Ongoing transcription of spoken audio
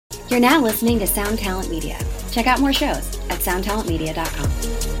You're now listening to Sound Talent Media. Check out more shows at soundtalentmedia.com.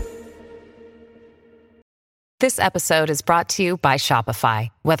 This episode is brought to you by Shopify.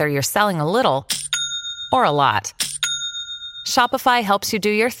 Whether you're selling a little or a lot, Shopify helps you do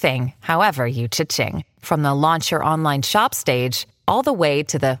your thing, however you cha-ching. From the launch your online shop stage, all the way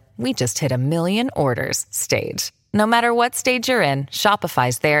to the we just hit 1 million orders stage. No matter what stage you're in,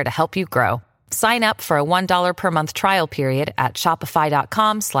 Shopify's there to help you grow. Sign up for a $1 per month trial period at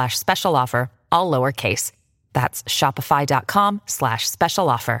shopify.com/special offer, all lowercase. That's shopify.com/special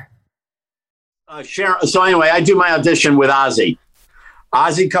offer. Sharon, so anyway, I do my audition with Ozzy.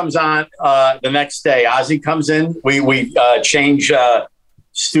 Ozzy comes on the next day. Ozzy comes in. We change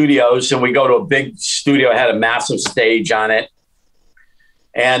studios, and we go to a big studio. It had a massive stage on it.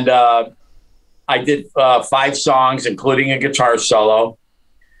 And I did 5 songs, including a guitar solo.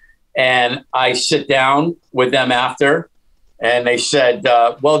 And I sit down with them after, and they said,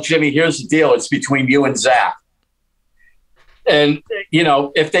 well, Jimmy, here's the deal. It's between you and Zach. And, you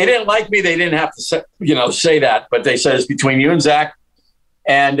know, if they didn't like me, they didn't have to say that. But they said it's between you and Zach.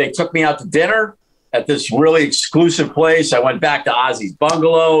 And they took me out to dinner at this really exclusive place. I went back to Ozzy's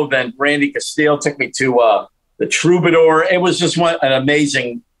bungalow. Then Randy Castile took me to the Troubadour. It was just an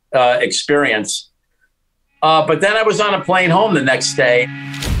amazing experience. But then I was on a plane home the next day.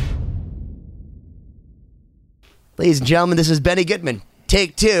 Ladies and gentlemen, this is Benny Goodman.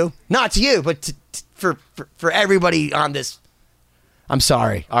 Take 2. Not to you, but for everybody on this. I'm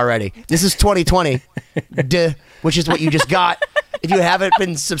sorry already. This is 2020, which is what you just got. If you haven't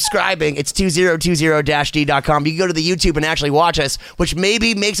been subscribing, it's 2020-d.com. You can go to the YouTube and actually watch us, which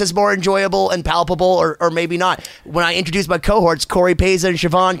maybe makes us more enjoyable and palpable, or maybe not. When I introduce my cohorts, Corey Peza and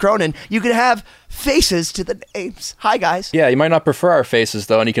Siobhan Cronin, you can have faces to the names. Hi, guys. Yeah, you might not prefer our faces,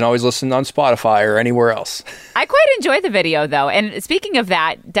 though, and you can always listen on Spotify or anywhere else. I quite enjoy the video, though. And speaking of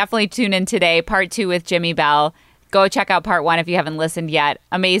that, definitely tune in today, part 2 with Jimmy Bell. Go check out part 1 if you haven't listened yet.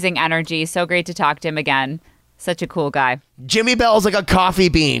 Amazing energy. So great to talk to him again. Such a cool guy. Jimmy Bell's like a coffee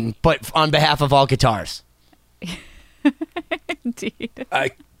bean, but on behalf of all guitars. Indeed.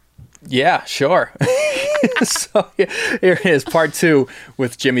 Yeah, sure. So here it is, part 2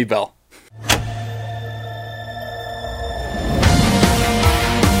 with Jimmy Bell.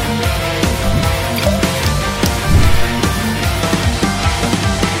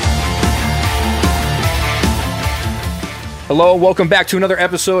 Hello, welcome back to another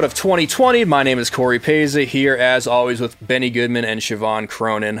episode of 2020. My name is Corey Peza, here as always with Benny Goodman and Siobhan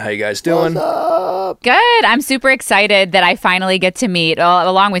Cronin. How you guys doing? What's up? Good. I'm super excited that I finally get to meet,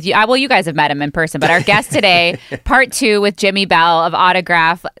 along with you. Well, you guys have met him in person, but our guest today, part 2 with Jimmy Bell of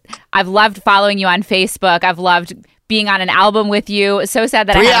Autograph. I've loved following you on Facebook. I've loved being on an album with you. So sad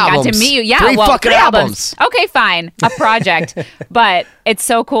that 3 I haven't albums. got to meet you. Yeah, 3 fucking 3 albums. Okay, fine. A project. But it's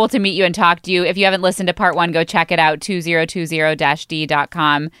so cool to meet you and talk to you. If you haven't listened to part 1, go check it out,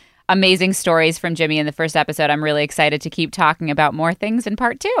 2020-d.com. Amazing stories from Jimmy in the first episode. I'm really excited to keep talking about more things in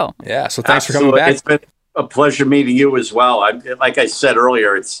part 2. Yeah, so thanks for coming back. It's been a pleasure meeting you as well. Like I said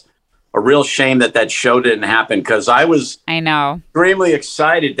earlier, it's a real shame that show didn't happen, because I know extremely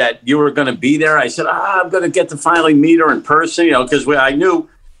excited that you were going to be there. I said, I'm going to get to finally meet her in person, because I knew,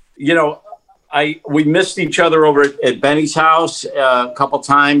 we missed each other over at Benny's house a couple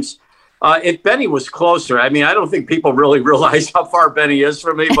times. If Benny was closer, I mean, I don't think people really realize how far Benny is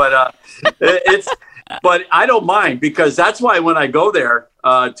from me, but but I don't mind, because that's why when I go there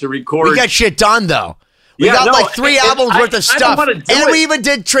to record, we got shit done though. We got 3 albums worth of stuff, and we even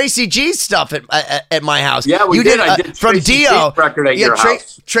did Tracy G's stuff at my house. Yeah, we did. I did from Tracy Dio G's record at your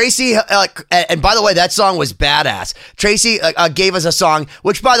house. Tracy, and by the way, that song was badass. Tracy gave us a song,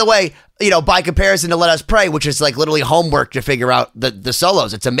 which, by the way, by comparison to Let Us Pray, which is like literally homework to figure out the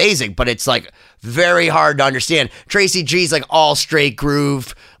solos. It's amazing, but it's like very hard to understand. Tracy G's like all straight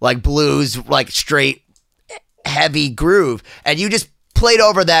groove, like blues, like straight heavy groove, and you just played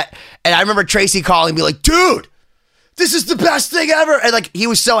over that. And I remember Tracy calling me like, dude, this is the best thing ever. And like, he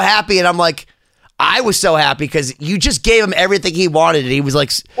was so happy. And I'm like, I was so happy because you just gave him everything he wanted. And he was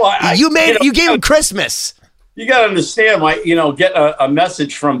like, you gave him Christmas. You got to understand, get a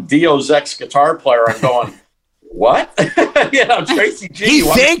message from Dio's ex-guitar player. I'm going, what? Tracy G. He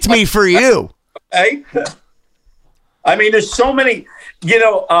thanked me for you. Hey? I mean, there's so many,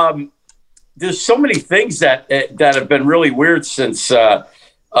 there's so many things that have been really weird since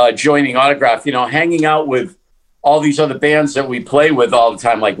joining Autograph, hanging out with all these other bands that we play with all the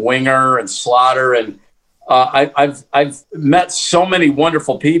time, like Winger and Slaughter. And I've met so many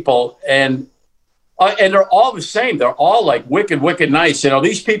wonderful people, and they're all the same. They're all like wicked, wicked nice.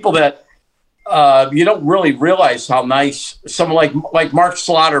 These people that, you don't really realize how nice someone like Mark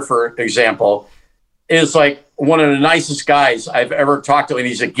Slaughter, for example, is like one of the nicest guys I've ever talked to, and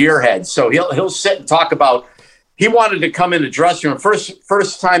he's a gearhead. So he'll sit and talk about. He wanted to come in the dressing room.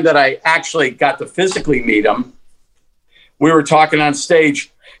 First time that I actually got to physically meet him, we were talking on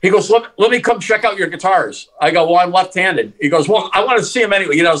stage. He goes, let me come check out your guitars. I go, well, I'm left-handed. He goes, well, I want to see him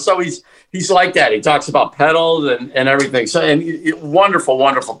anyway. So he's like that. He talks about pedals and everything. So, and wonderful,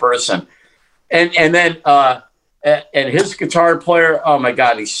 wonderful person. And then and his guitar player, oh my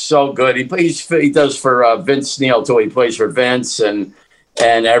God, he's so good. He does for Vince Neil too. He plays for Vince and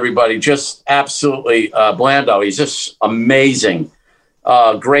everybody. Just absolutely Blando. He's just amazing,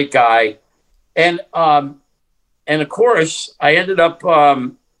 great guy. And of course, I ended up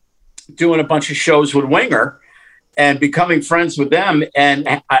doing a bunch of shows with Winger and becoming friends with them,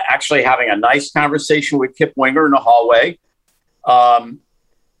 and actually having a nice conversation with Kip Winger in the hallway.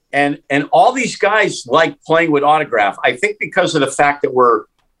 And all these guys like playing with Autograph. I think because of the fact that we're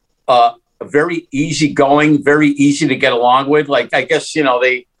very easygoing, very easy to get along with. Like, I guess,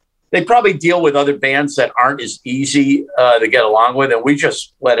 they probably deal with other bands that aren't as easy to get along with. And we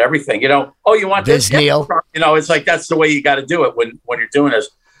just let everything, oh, you want this? Neil. It's like, that's the way you got to do it when you're doing this.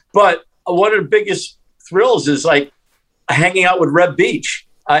 But one of the biggest thrills is like hanging out with Reb Beach.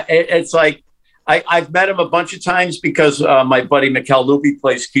 It's like, I've met him a bunch of times because my buddy Mikkel Lupi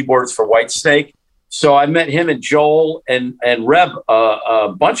plays keyboards for Whitesnake. So I met him and Joel and Reb a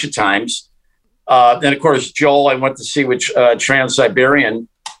bunch of times. Then, of course, Joel I went to see with Trans-Siberian.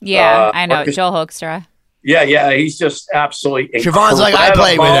 Yeah, I know. Joel Hoekstra. Yeah. He's just absolutely incredible. Siobhan's like, I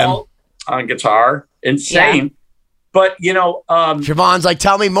played with him. On guitar. Insane. Yeah. But, Siobhan's like,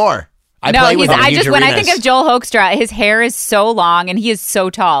 tell me more. When I think of Joel Hoekstra, his hair is so long and he is so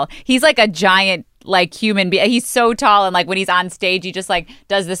tall. He's like a giant, like, human being. He's so tall, and like when he's on stage, he just like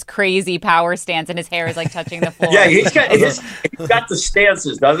does this crazy power stance, and his hair is like touching the floor. Yeah, he's got the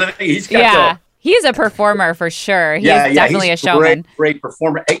stances, doesn't he? He's a performer for sure. He's definitely a showman. Great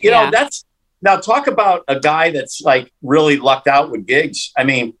performer. Now talk about a guy that's like really lucked out with gigs. I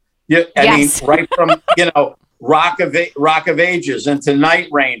mean, right from Rock of Ages into Night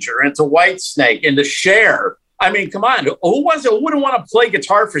Ranger into Whitesnake into Cher. I mean, come on, who wouldn't want to play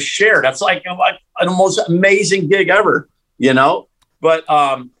guitar for Cher? That's like the most amazing gig ever, But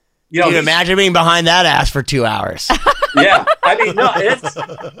you can imagine being behind that ass for 2 hours. Yeah, I mean, no, it's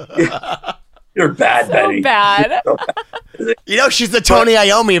you're bad, so Benny. Bad. She's the Tony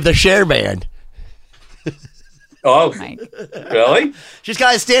Iommi of the Cher band. Oh, really? She's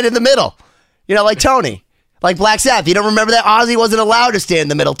got to stand in the middle, like Tony. Like Black Sabbath. You don't remember that? Ozzy wasn't allowed to stand in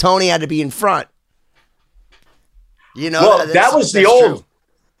the middle. Tony had to be in front. That was the old. True.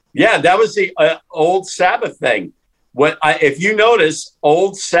 Yeah, that was the old Sabbath thing. If you notice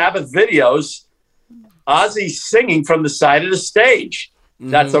old Sabbath videos, Ozzy's singing from the side of the stage.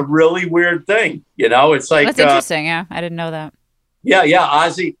 Mm-hmm. That's a really weird thing. It's like that's interesting. Yeah, I didn't know that. Yeah.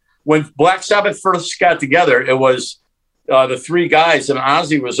 Ozzy, when Black Sabbath first got together, it was the three guys, and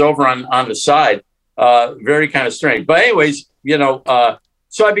Ozzy was over on the side. Very kind of strange. But anyways,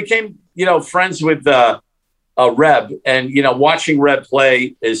 so I became, friends with Reb, and, watching Reb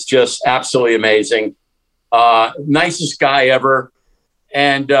play is just absolutely amazing. Nicest guy ever.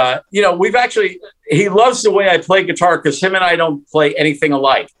 And, he loves the way I play guitar because him and I don't play anything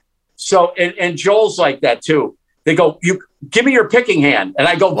alike. So, and Joel's like that too. They go, you give me your picking hand. And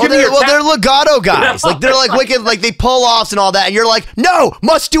I go, they're legato guys. Like, they're like wicked, like they pull offs and all that. And you're like, no,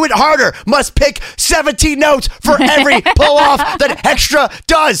 must do it harder. Must pick 17 notes for every pull off that Extra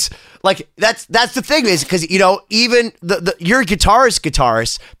does. Like, that's the thing is because, even you're a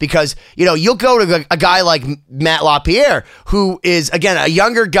guitarist because, you'll go to a guy like Matt LaPierre, who is, again, a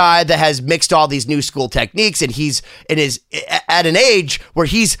younger guy that has mixed all these new school techniques, and he's at an age where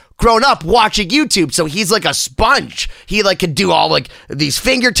he's grown up watching YouTube. So he's like a sponge. He like could do all like these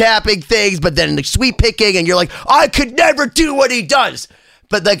finger tapping things, but then the sweep picking, and you're like, I could never do what he does.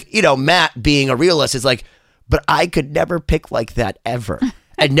 But like, Matt being a realist is like, but I could never pick like that ever.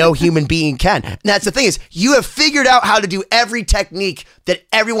 And no human being can. And that's the thing is, you have figured out how to do every technique that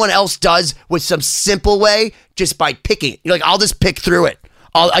everyone else does with some simple way just by picking. You're like, I'll just pick through it.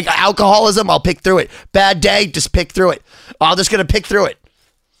 Alcoholism, I'll pick through it. Bad day, just pick through it. I'm just going to pick through it.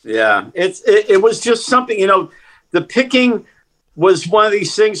 Yeah, it was just something, the picking was one of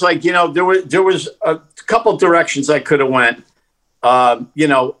these things like, there was a couple directions I could have went,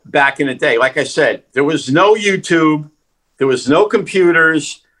 back in the day. Like I said, there was no YouTube. There was no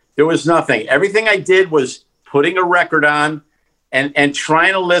computers. There was nothing. Everything I did was putting a record on and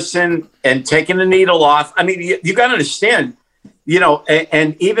trying to listen and taking the needle off. I mean, you got to understand,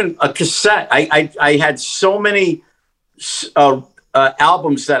 and even a cassette. I had so many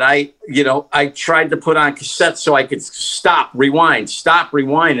albums that I tried to put on cassette so I could stop, rewind,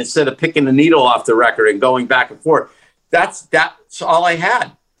 instead of picking the needle off the record and going back and forth. That's all I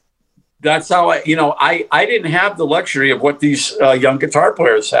had. That's how I didn't have the luxury of what these young guitar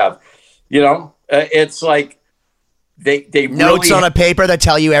players have. It's like they notes really on a paper that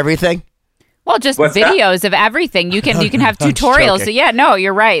tell you everything. Well, just What's videos of everything. You can have tutorials. So, yeah, no,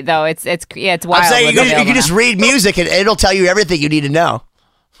 you're right though. It's wild. I'm saying you can just read music and it'll tell you everything you need to know.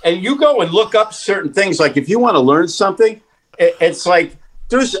 And you go and look up certain things. Like if you want to learn something, it's like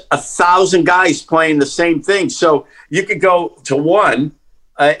there's 1,000 guys playing the same thing. So you could go to one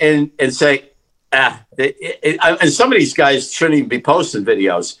and say, and some of these guys shouldn't even be posting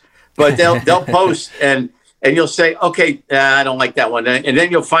videos, but they'll post and you'll say, okay, I don't like that one. And then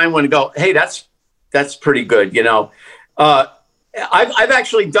you'll find one and go, hey, that's pretty good. I've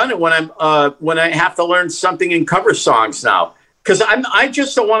actually done it when I have to learn something in cover songs now. Because I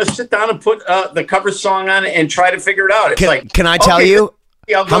just don't want to sit down and put the cover song on and try to figure it out. It's can I tell you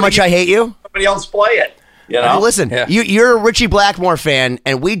how much I hate you? Somebody else play it. Listen, you're a Richie Blackmore fan,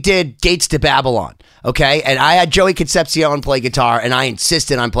 and we did Gates to Babylon, okay? And I had Joey Concepcion play guitar, and I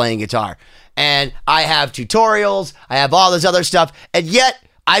insisted on playing guitar. And I have tutorials, I have all this other stuff, and yet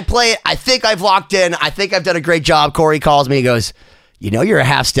I play it. I think I've locked in. I think I've done a great job. Corey calls me, he goes, you're a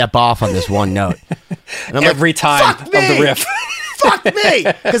half step off on this one note. And I'm every time of the riff. Fuck me.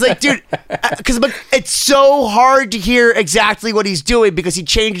 Because dude, it's so hard to hear exactly what he's doing because he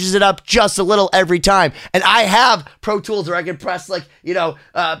changes it up just a little every time. And I have Pro Tools where I can press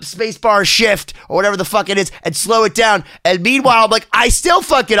space bar shift or whatever the fuck it is and slow it down. And meanwhile, I'm like, I still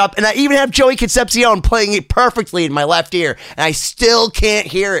fuck it up. And I even have Joey Concepcion playing it perfectly in my left ear. And I still can't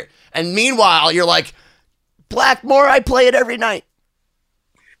hear it. And meanwhile, you're like, Blackmore, I play it every night.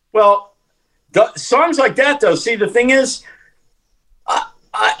 Well, songs like that, though, see, the thing is,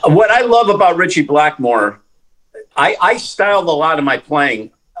 what I love about Richie Blackmore, I styled a lot of my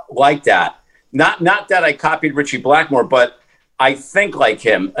playing like that. Not that I copied Richie Blackmore, but I think like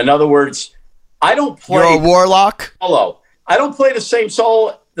him. In other words, I don't play. You're a warlock? Solo. I don't play the same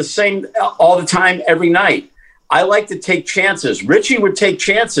solo all the time every night. I like to take chances. Richie would take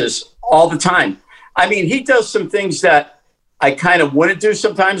chances all the time. I mean, he does some things that I kind of wouldn't do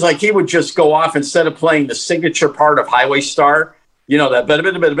sometimes. Like he would just go off instead of playing the signature part of Highway Star. That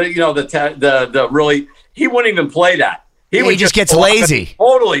the really, he wouldn't even play that. He just gets lazy.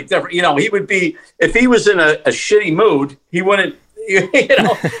 Totally different. He would be, if he was in a shitty mood, he wouldn't,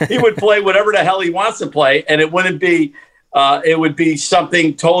 he would play whatever the hell he wants to play. And it wouldn't be, it would be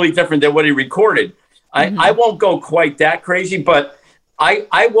something totally different than what he recorded. I won't go quite that crazy, but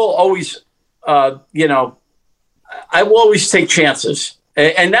I will always, I will always take chances.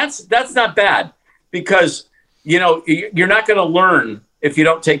 And that's not bad because, you're not going to learn if you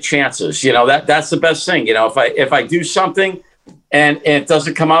don't take chances. That's the best thing. If I do something and it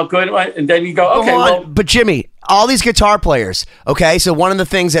doesn't come out good, and then you go, okay, well. But Jimmy, all these guitar players, okay? So one of the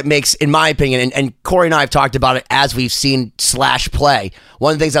things that makes, in my opinion, and Corey and I have talked about it as we've seen Slash play,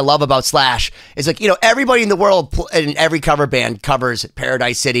 one of the things I love about Slash is everybody in the world in every cover band covers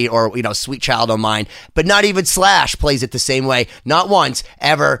Paradise City or, Sweet Child O' Mine, but not even Slash plays it the same way. Not once,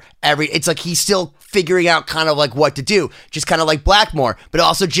 ever, it's like he's still figuring out kind of like what to do, just kind of like Blackmore, but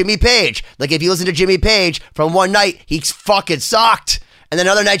also Jimmy Page. Like if you listen to Jimmy Page from one night, he's fucking sucked. And then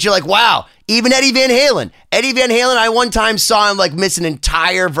other nights you're like, wow, even Eddie Van Halen, I one time saw him like miss an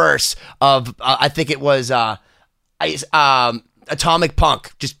entire verse of, I think it was Atomic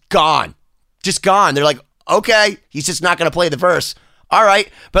Punk, just gone. They're like, okay, he's just not going to play the verse. All right.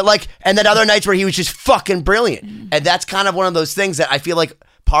 But and then other nights where he was just fucking brilliant. And that's kind of one of those things that I feel like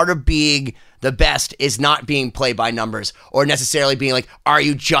part of being the best is not being played by numbers or necessarily being like, are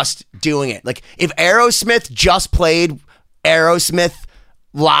you just doing it? Like if Aerosmith just played Aerosmith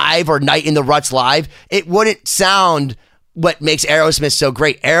live or Night in the Ruts live, it wouldn't sound what makes Aerosmith so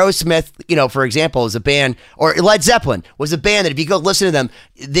great. Aerosmith, for example, is a band, or Led Zeppelin was a band that if you go listen to them,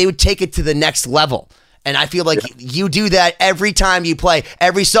 they would take it to the next level. And I feel like you do that every time you play,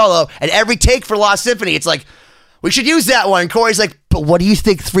 every solo, and every take for Lost Symphony. It's like, we should use that one. And Corey's like, but what do you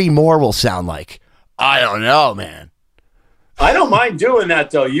think 3 more will sound like? I don't know, man. I don't mind doing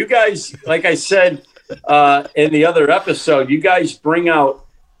that, though. You guys, like I said in the other episode, you guys bring out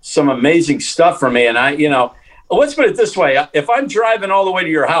some amazing stuff for me. And let's put it this way. If I'm driving all the way to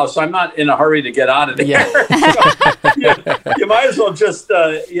your house, I'm not in a hurry to get out of there. Yeah. So, you might as well just,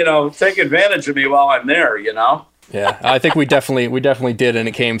 take advantage of me while I'm there, Yeah, I think we definitely did, and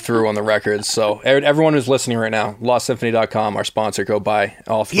it came through on the records. So everyone who's listening right now, LostSymphony.com, our sponsor, go buy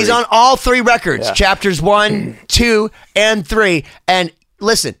all 3. He's on all 3 records, chapters 1, 2, and 3. And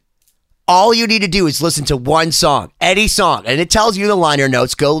listen, all you need to do is listen to one song, any song, and it tells you the liner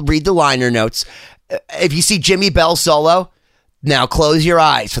notes. Go read the liner notes. If you see Jimmy Bell solo, now close your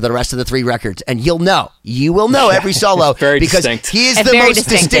eyes for the rest of the 3 records, and you'll know. You will know every solo because distinct. he is the most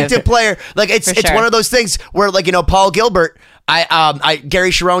distinctive player. Like it's one of those things where, like, you know, Paul Gilbert. Gary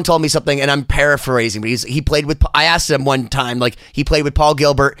Sharon told me something, and I'm paraphrasing, but he played with. I asked him one time, like, he played with Paul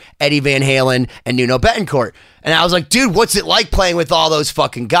Gilbert, Eddie Van Halen, and Nuno Bettencourt, and I was like, dude, what's it like playing with all those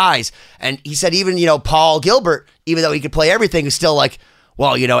fucking guys? And he said, even, you know, Paul Gilbert, even though he could play everything, is still like,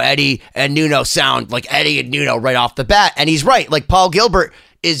 well, you know, Eddie and Nuno sound like Eddie and Nuno right off the bat. And he's right. Like, Paul Gilbert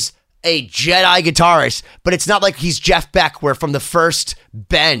is a Jedi guitarist, but it's not like he's Jeff Beck, where from the first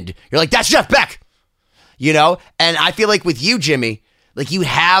bend, you're like, that's Jeff Beck, you know? And I feel like with you, Jimmy, like, you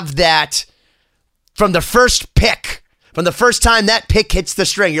have that from the first pick, from the first time that pick hits the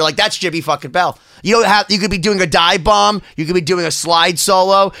string, you're like, that's Jimmy fucking Bell. You could be doing a dive bomb. You could be doing a slide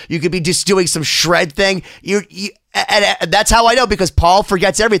solo. You could be just doing some shred thing. And that's how I know, because Paul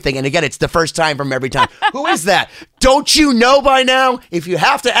forgets everything. And again, it's the first time from every time. Who is that? Don't you know by now? If you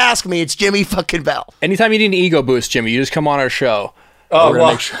have to ask me, it's Jimmy fucking Bell. Anytime you need an ego boost, Jimmy, you just come on our show. Oh,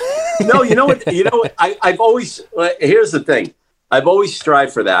 well, no, you know what? I've always, here's the thing. I've always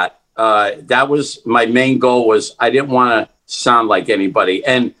strived for that. That was my main goal. Was I didn't want to sound like anybody.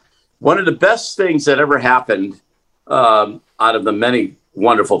 And one of the best things that ever happened, out of the many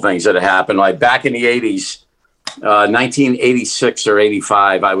wonderful things that have happened, like back in the 80s, 1986 or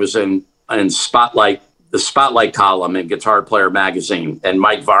 85, I was in Spotlight, the Spotlight column in Guitar Player magazine, and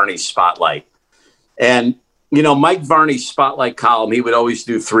Mike Varney's Spotlight. And, you know, Mike Varney's Spotlight column, he would always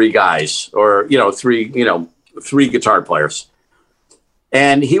do 3 guys, or, you know, 3 guitar players.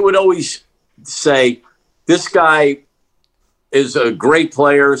 And he would always say, this guy is a great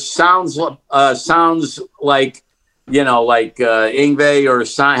player, sounds like, you know, like Yngwie, or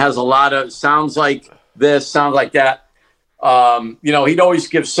has a lot of, sounds like this, sounds like that. You know, he'd always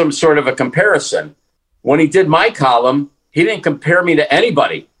give some sort of a comparison. When he did my column, he didn't compare me to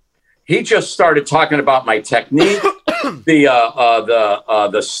anybody. He just started talking about my technique,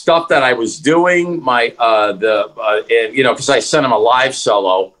 the stuff that I was doing, and, you know, because I sent him a live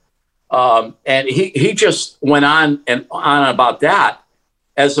solo, and he just went on and on about that,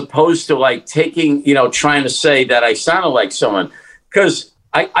 as opposed to like taking, you know, trying to say that I sounded like someone, because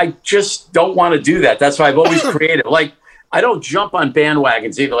I just don't want to do that. That's why I've always created, like, I don't jump on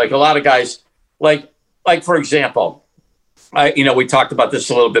bandwagons either. Like a lot of guys, like for example, we talked about this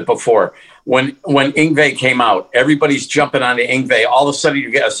a little bit before. When Yngwie came out, everybody's jumping on the Yngwie. All of a sudden,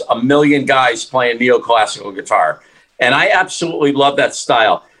 you get a million guys playing neoclassical guitar, and I absolutely love that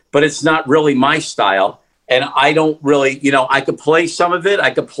style. But it's not really my style, and I don't really, you know, I could play some of it.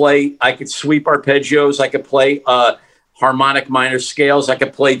 I could sweep arpeggios. I could play harmonic minor scales. I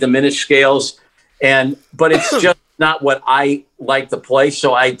could play diminished scales, but it's just not what I like to play,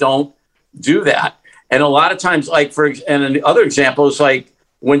 so I don't do that. And a lot of times, like and another example is like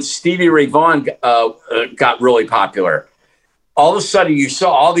when Stevie Ray Vaughan got really popular. All of a sudden, you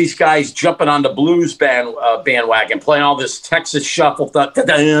saw all these guys jumping on the blues bandwagon, playing all this Texas shuffle,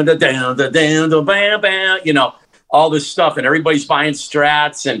 you know, all this stuff, and everybody's buying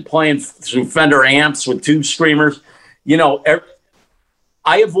Strats and playing through Fender amps with tube screamers. You know,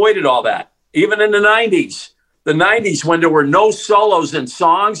 I avoided all that, even in the 90s. The 90s, when there were no solos in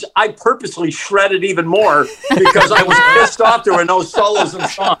songs, I purposely shredded even more because I was pissed off there were no solos in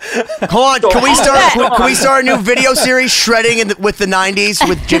songs. Hold on, can we start a new video series, Shredding with the 90s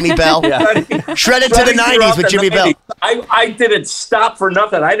with Jimmy Bell? Yeah. Shredded to the 90s with Jimmy Bell. I didn't stop for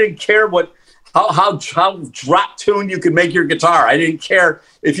nothing. I didn't care how drop tuned you could make your guitar. I didn't care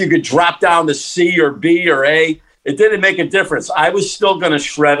if you could drop down to C or B or A. It didn't make a difference. I was still going to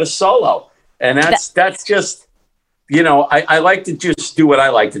shred a solo. And that's just... You know, I like to just do what I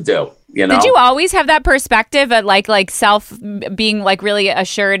like to do, you know? Did you always have that perspective of like self being like really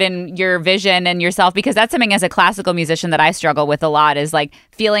assured in your vision and yourself? Because that's something as a classical musician that I struggle with a lot, is like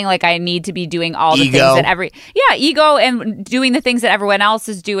feeling like I need to be doing all the things that ego and doing the things that everyone else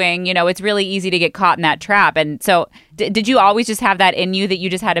is doing. You know, it's really easy to get caught in that trap. And so did you always just have that in you, that you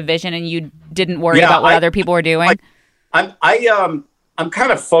just had a vision and you didn't worry about what other people were doing? I'm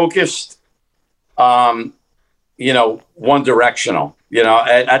kind of focused, you know, one directional, you know,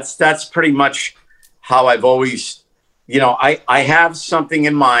 that's pretty much how I've always, you know, I have something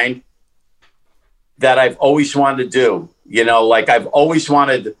in mind that I've always wanted to do, you know, like I've always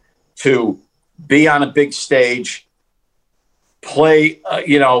wanted to be on a big stage, play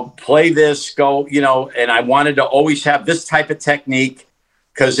this, go, and I wanted to always have this type of technique,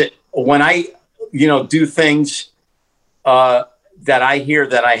 because when I, do things that I hear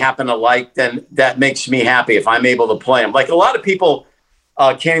that I happen to like, then that makes me happy if I'm able to play them. Like, a lot of people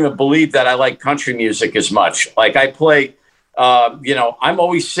can't even believe that I like country music as much. Like, I play, I'm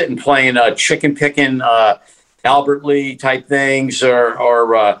always sitting playing chicken picking, Albert Lee type things, or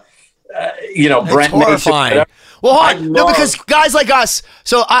Brent horrifying. Mason. Well, because guys like us,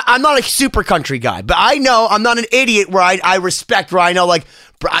 so I'm not a super country guy, but I know I'm not an idiot where I respect, where I know, like,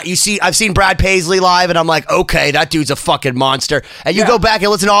 I've seen Brad Paisley live, and I'm like, okay, that dude's a fucking monster. And you go back and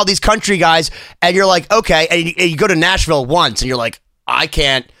listen to all these country guys, and you're like, okay, and you go to Nashville once, and you're like, I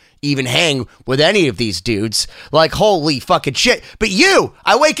can't even hang with any of these dudes. Like, holy fucking shit. But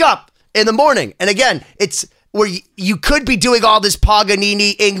I wake up in the morning, and again, it's where you could be doing all this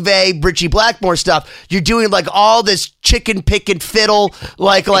Paganini, Yngwie, Richie Blackmore stuff. You're doing like all this chicken picking fiddle,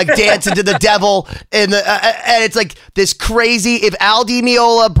 like dancing to the devil, and it's like this crazy. If Al Di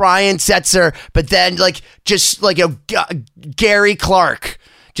Meola, Brian Setzer, but then like just like Gary Clark,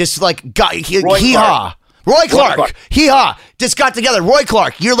 just like hee-haw. Roy Clark. Hee-haw. Just got together. Roy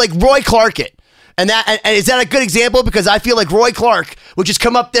Clark. You're like Roy Clark it. And is that a good example? Because I feel like Roy Clark would just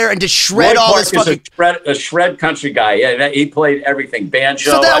come up there and just shred all this fucking... a shred country guy. Yeah, he played everything.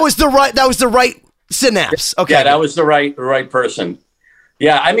 Banjo. So that was the right synapse. Okay. Yeah, that was the right person.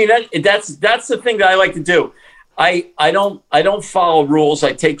 Yeah, I mean, that's the thing that I like to do. I don't follow rules.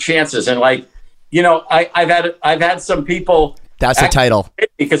 I take chances. And like, I've had some people... That's the title.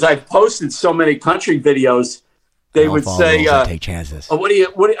 Because I've posted so many country videos, they would say, take chances. What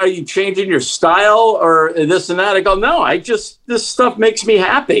are you changing your style or this and that? I go, no, this stuff makes me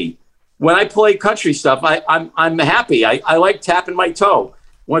happy. When I play country stuff, I'm happy. I like tapping my toe.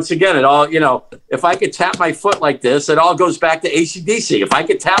 Once again, it all, if I could tap my foot like this, it all goes back to AC/DC. If I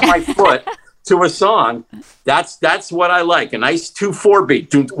could tap my foot to a song, that's what I like. A nice 2/4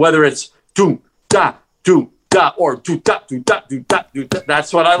 beat, whether it's do da do da or do da do da do da do da.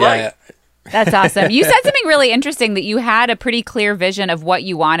 That's what I like. Yeah. That's awesome. You said something really interesting, that you had a pretty clear vision of what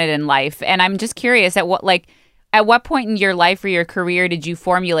you wanted in life. And I'm just curious, at what point in your life or your career did you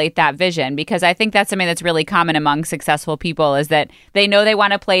formulate that vision? Because I think that's something that's really common among successful people, is that they know they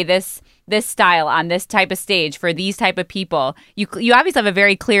want to play this style on this type of stage for these type of people. You obviously have a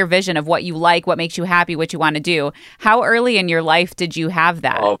very clear vision of what you like, what makes you happy, what you want to do. How early in your life did you have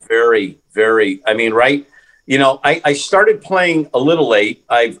that? Oh, very, very. I mean, right. I started playing a little late.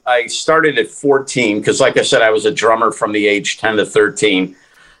 I started at 14 because, like I said, I was a drummer from the age 10 to 13.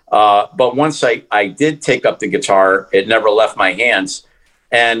 But once I did take up the guitar, it never left my hands.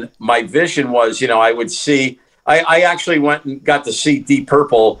 And my vision was, I would see, I actually went and got to see Deep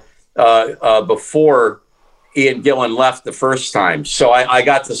Purple before Ian Gillan left the first time. So I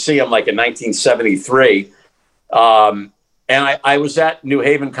got to see him like in 1973. And I was at New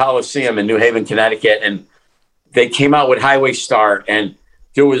Haven Coliseum in New Haven, Connecticut, and they came out with Highway Star, and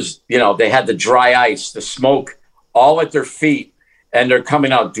there was, they had the dry ice, the smoke, all at their feet, and they're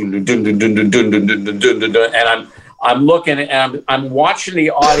coming out, and I'm looking, and I'm watching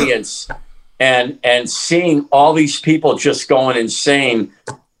the audience, and seeing all these people just going insane,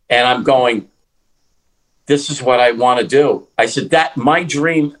 and I'm going, this is what I want to do. I said, that my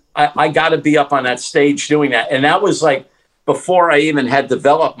dream, I got to be up on that stage doing that, and that was like before I even had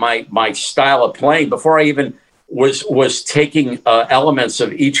developed my style of playing, before I even was taking elements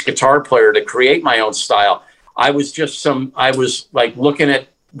of each guitar player to create my own style. I was like looking at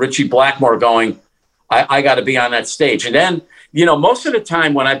Richie Blackmore going, I got to be on that stage. And then, most of the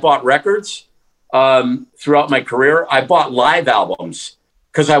time when I bought records throughout my career, I bought live albums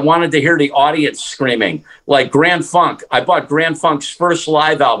because I wanted to hear the audience screaming. Like Grand Funk, I bought Grand Funk's first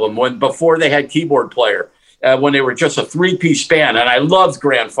live album before they had keyboard player. When they were just a 3-piece band, and I loved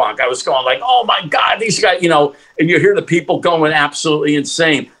Grand Funk. I was going like, oh my God, these guys, and you hear the people going absolutely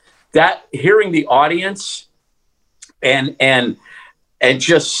insane. That hearing the audience and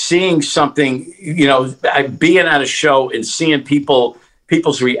just seeing something, being at a show and seeing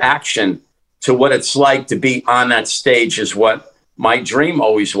people's reaction to what it's like to be on that stage is what my dream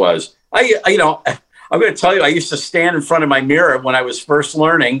always was. I'm going to tell you, I used to stand in front of my mirror when I was first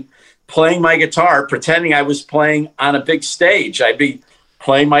learning, playing my guitar, pretending I was playing on a big stage. I'd be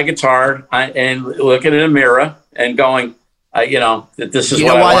playing my guitar and looking in a mirror and going, that this is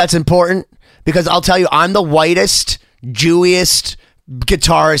what I want. That's important? Because I'll tell you, I'm the whitest, Jewiest,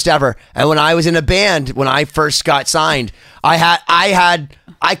 guitarist ever. And when I was in a band, when I first got signed,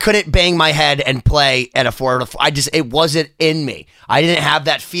 I couldn't bang my head and play at a 4/4. It wasn't in me. I didn't have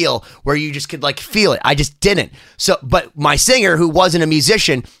that feel where you just could like feel it. I just didn't. So, but my singer, who wasn't a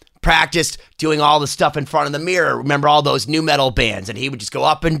musician, practiced doing all the stuff in front of the mirror. Remember all those new metal bands, and he would just go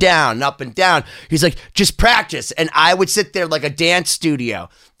up and down and up and down. He's like, just practice. And I would sit there like a dance studio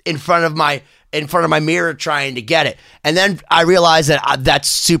in front of my mirror trying to get it. And then I realized that that's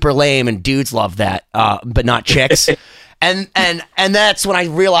super lame and dudes love that, but not chicks. And that's when I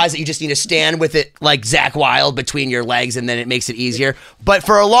realized that you just need to stand with it like Zakk Wylde between your legs, and then it makes it easier. But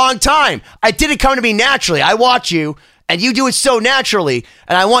for a long time, it didn't come to me naturally. I watch you, and you do it so naturally.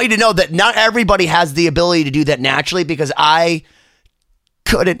 And I want you to know that not everybody has the ability to do that naturally, because I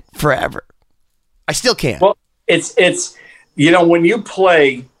couldn't forever. I still can't. Well, it's when you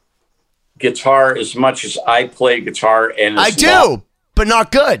play guitar as much as I play guitar, and I do, but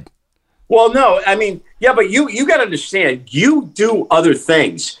not good. Well, no, I mean, yeah, but you got to understand, you do other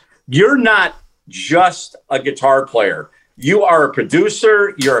things. You're not just a guitar player. You are a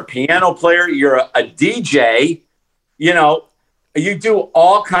producer. You're a piano player. You're a DJ. You know, you do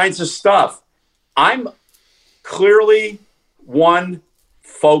all kinds of stuff. I'm clearly one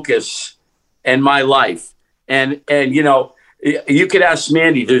focus in my life. And you know, you could ask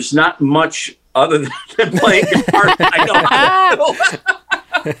Mandy, there's not much other than playing guitar I know how to do.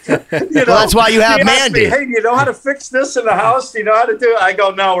 Well, that's why you have Mandy. Hey, do you know how to fix this in the house? Do you know how to do it? I go,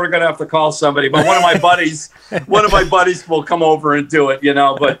 no, we're going to have to call somebody. But one of my buddies will come over and do it, you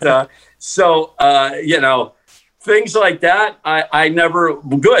know. But you know, things like that, I never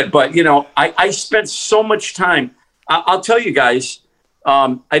good. But, you know, I spent so much time. I'll tell you guys,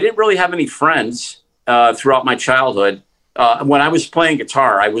 I didn't really have any friends throughout my childhood. When I was playing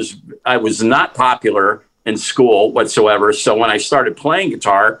guitar, I was not popular in school whatsoever. So when I started playing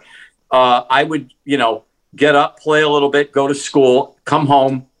guitar, I would, you know, get up, play a little bit, go to school, come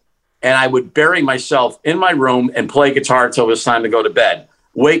home, and I would bury myself in my room and play guitar until it was time to go to bed.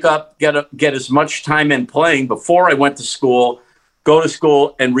 Wake up, get as much time in playing before I went to school, go to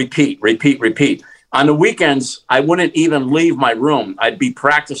school, and repeat. On the weekends, I wouldn't even leave my room. I'd be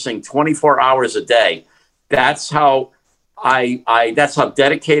practicing 24 hours a day. That's how that's how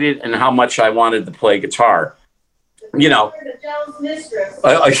dedicated and how much I wanted to play guitar. You know,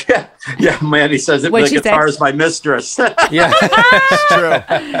 yeah, Mandy says it. The guitar is my mistress. Yeah, it's true.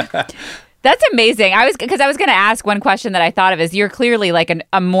 That's amazing. I was going to ask one question that I thought of is you're clearly like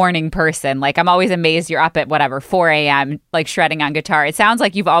a morning person. Like I'm always amazed you're up at 4 a.m. like shredding on guitar. It sounds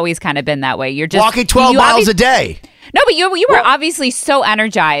like you've always kind of been that way. You're just walking 12 miles a day. No, but you were obviously so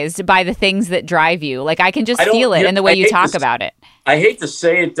energized by the things that drive you. Like I can just feel it in the way you talk about it. I hate to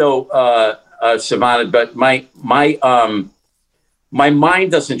say it though, Savannah, but my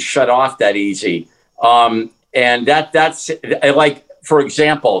mind doesn't shut off that easy. And that's like, for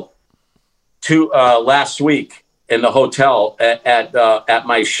example, last week in the hotel at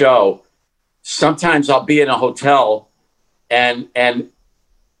my show, sometimes I'll be in a hotel and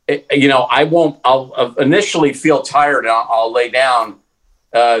you know, I'll initially feel tired and I'll lay down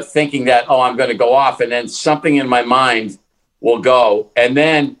thinking that, I'm going to go off, and then something in my mind will go. And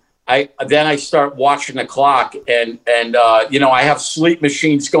then I start watching the clock and you know, I have sleep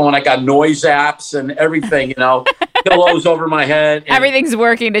machines going. I got noise apps and everything, you know, pillows over my head. Everything's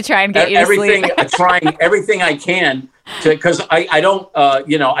working to try and get you to sleep. Trying everything I can because I don't,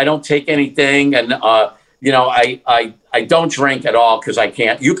 you know, I don't take anything. And, you know, I don't drink at all because I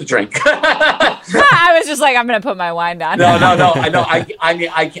can't. You could drink. I was just like, I'm going to put my wine down. No. I know. I mean,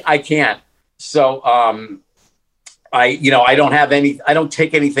 I can't. So, I don't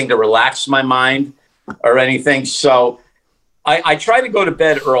take anything to relax my mind or anything. So I try to go to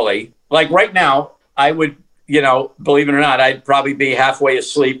bed early. Like right now, I would, you know, believe it or not, I'd probably be halfway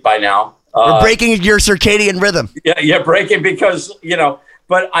asleep by now. We're breaking your circadian rhythm. Yeah, breaking because, you know,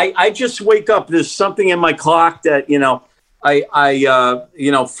 but I just wake up. There's something in my clock that, you know,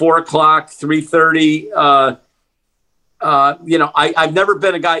 you know, 4 o'clock, 3:30, you know, I've never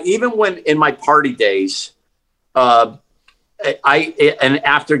been a guy, even when in my party days, and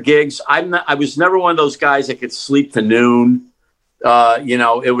after gigs, I was never one of those guys that could sleep to noon. You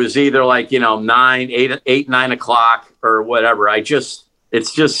know, it was either like, you know, 9 o'clock or whatever.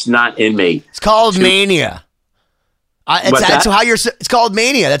 It's just not in me. It's called mania. It's called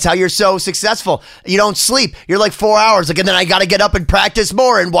mania. That's how you're so successful. You don't sleep. You're like 4 hours. Like, and then I got to get up and practice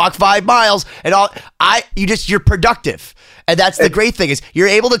more and walk 5 miles and all. You're productive. And that's the great thing is you're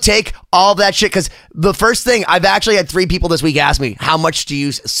able to take all that shit. Because the first thing, I've actually had 3 people this week ask me, how much do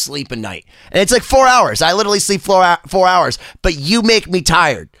you sleep a night? And it's like 4 hours. I literally sleep 4 hours, but you make me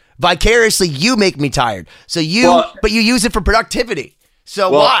tired. Vicariously, you make me tired. So but you use it for productivity. So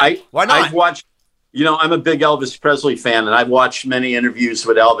why? Why not? I've watched, I'm a big Elvis Presley fan, and I've watched many interviews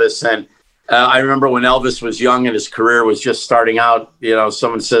with Elvis. And I remember when Elvis was young and his career was just starting out,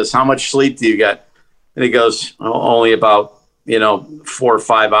 someone says, how much sleep do you get? And he goes, only about, 4 or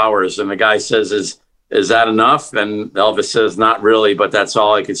 5 hours. And the guy says, is that enough? And Elvis says, not really, but that's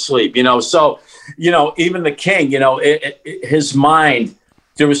all I could sleep. So, even the king, his mind,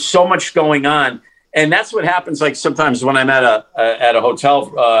 there was so much going on. And that's what happens. Like sometimes when I'm at a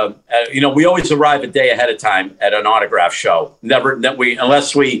hotel, we always arrive a day ahead of time at an autograph show.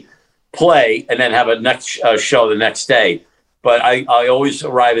 Unless we play and then have a next show the next day. But I always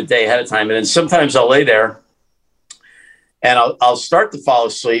arrive a day ahead of time. And then sometimes I'll lay there and I'll start to fall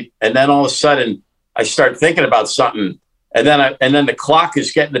asleep. And then all of a sudden I start thinking about something. And then the clock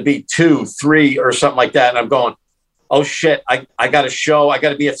is getting to be 2, 3 or something like that. And I'm going, oh shit, I got a show. I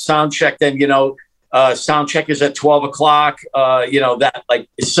got to be at sound check. Then, sound check is at 12 o'clock.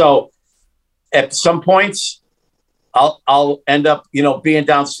 So at some points I'll end up, being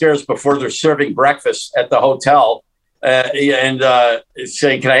downstairs before they're serving breakfast at the hotel and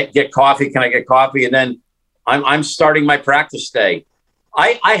saying, can I get coffee? Can I get coffee? And then I'm starting my practice day.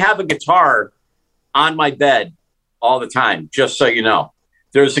 I have a guitar on my bed all the time, just so you know.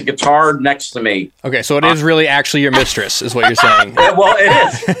 There's a guitar next to me. Okay, so it is really actually your mistress, is what you're saying. Well,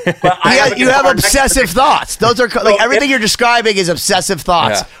 it is. But you have obsessive thoughts. Those are everything you're describing is obsessive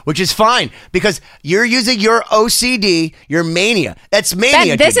thoughts, which is fine because you're using your OCD, your mania. That's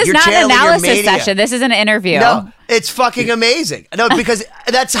mania. This is not an analysis session. This is an interview. No, it's fucking amazing. No, because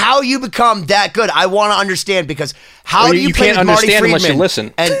that's how you become that good. I want to understand because do you play with Marty Friedman unless you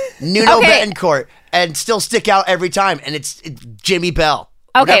listen. And Nuno Betancourt and still stick out every time? And it's Jimmy Bell.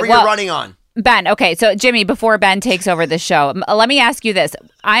 Okay, whatever you're running on. Ben, okay, so Jimmy, before Ben takes over the show, let me ask you this.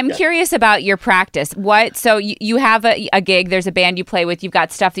 I'm curious about your practice. So you have a gig, there's a band you play with, you've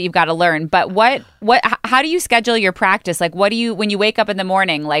got stuff that you've got to learn, but how do you schedule your practice? Like, when you wake up in the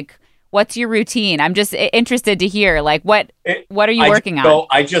morning, like, what's your routine? I'm just interested to hear, like, what are you working on?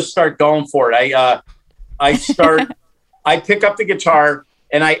 I just start going for it. I pick up the guitar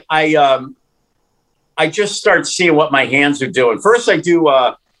and I just start seeing what my hands are doing. First, I do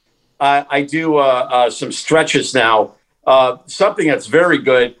some stretches now. Something that's very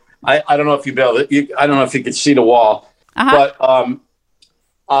good. I don't know if I don't know if you can see the wall, but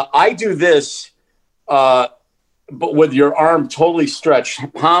I do this, but with your arm totally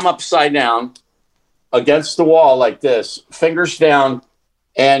stretched, palm upside down against the wall like this, fingers down,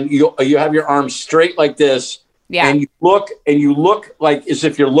 and you have your arms straight like this. Yeah. And you look like as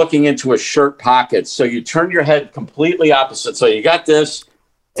if you're looking into a shirt pocket. So you turn your head completely opposite. So you got this.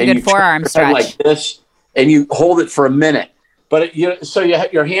 It's a good forearm stretch. Like this, and you hold it for a minute. But so you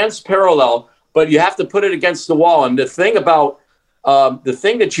have your hands parallel, but you have to put it against the wall. And the thing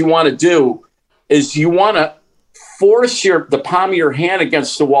that you want to do is you want to force the palm of your hand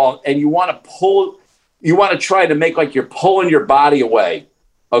against the wall, and you want to pull. You want to try to make like you're pulling your body away.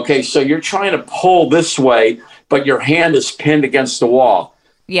 Okay, so you're trying to pull this way, but your hand is pinned against the wall.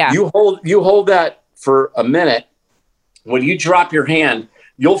 Yeah. You hold that for a minute. When you drop your hand,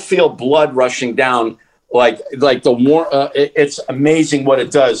 you'll feel blood rushing down like the warm. It's amazing what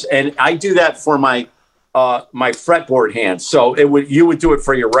it does. And I do that for my fretboard hand. So you would do it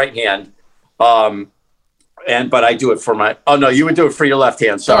for your right hand. But I do it for you would do it for your left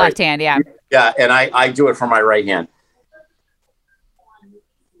hand. Sorry. The left hand, yeah. Yeah, and I do it for my right hand.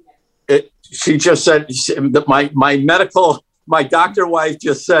 She just said my doctor wife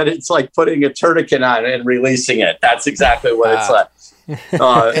just said it's like putting a tourniquet on and releasing it. That's exactly what it's like.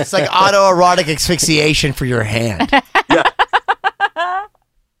 It's like autoerotic asphyxiation for your hand. Yeah.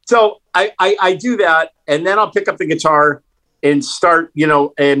 So I do that, and then I'll pick up the guitar and start,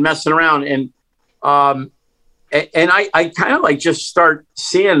 and messing around, and I kind of like just start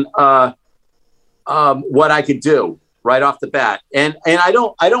seeing what I could do right off the bat. And I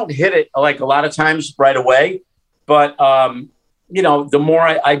don't hit it like a lot of times right away, but the more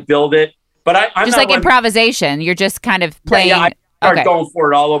I build it, but I'm just not like improvisation. You're just kind of playing. Yeah, I start going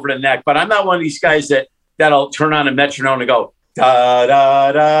for it all over the neck, but I'm not one of these guys that'll turn on a metronome and go da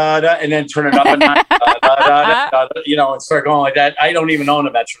da da da, and then turn it up a notch, da, da, da, da, and start going like that. I don't even own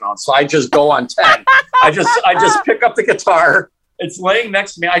a metronome, so I just go on 10. I just pick up the guitar. It's laying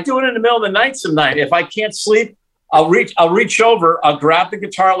next to me. I do it in the middle of the night some night. If I can't sleep, I'll reach over, I'll grab the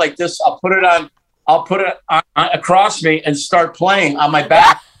guitar like this, I'll put it on I'll put it across me and start playing on my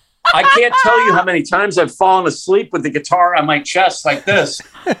back. I can't tell you how many times I've fallen asleep with the guitar on my chest like this.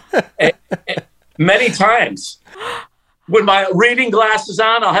 Many times. With my reading glasses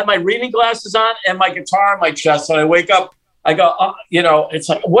on, I'll have my reading glasses on and my guitar on my chest. And I wake up, I go, it's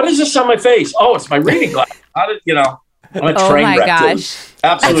like, what is this on my face? Oh, it's my reading glasses. How did, I'm a train wreck. Gosh.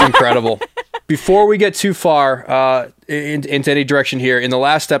 Absolutely. That's incredible. Before we get too far into any direction here, in the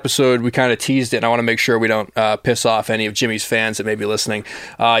last episode, we kind of teased it, and I want to make sure we don't piss off any of Jimmy's fans that may be listening.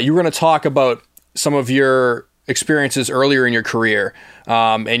 You were going to talk about some of your experiences earlier in your career,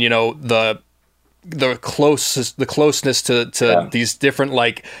 and the closeness to these different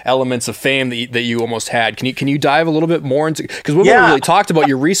like elements of fame that you almost had. Can you dive a little bit more into, because we've never really talked about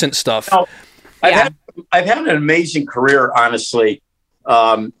your recent stuff. I've had an amazing career, honestly.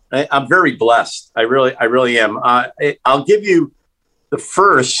 I'm very blessed. I really am. I'll give you the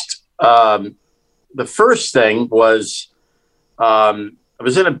first. The first thing was I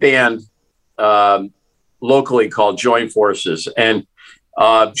was in a band locally called Join Forces, and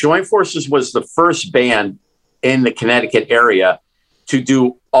Join Forces was the first band in the Connecticut area to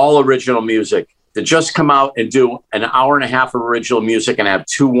do all original music, to just come out and do an hour and a half of original music and have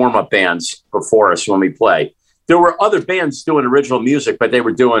 2 warm-up bands before us when we play. There were other bands doing original music, but they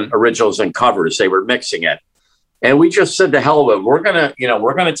were doing originals and covers. They were mixing it. And we just said, to hell with it. We're going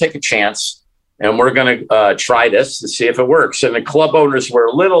to take a chance, and we're going to try this to see if it works. And the club owners were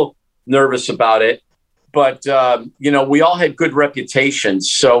a little nervous about it, but, we all had good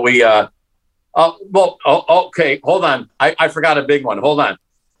reputations. So we, okay, hold on. I forgot a big one. Hold on.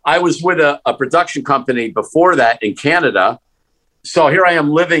 I was with a production company before that in Canada. So here I am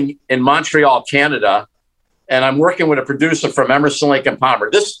living in Montreal, Canada, and I'm working with a producer from Emerson, Lake and Palmer.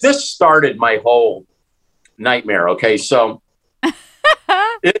 This started my whole nightmare. Okay, so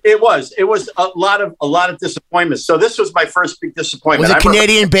it was a lot of disappointment. So this was my first big disappointment. Was it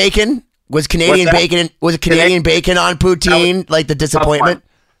Canadian bacon? Was Canadian bacon on poutine like the disappointment?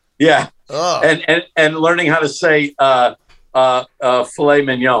 Yeah, and learning how to say filet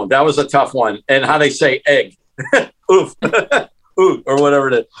mignon. That was a tough one, and how they say egg, oof, ooh, or whatever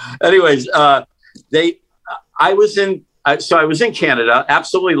it is. Anyways, I was in Canada.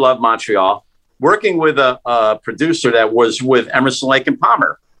 Absolutely loved Montreal. Working with a producer that was with Emerson, Lake and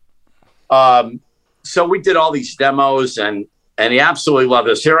Palmer. So we did all these demos, and he absolutely loved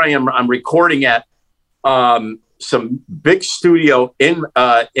us. Here I am. I'm recording at some big studio in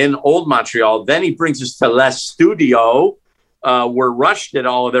Old Montreal. Then he brings us to Les Studio, where Rush did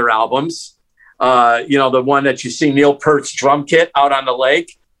all of their albums. The one that you see Neil Peart's drum kit out on the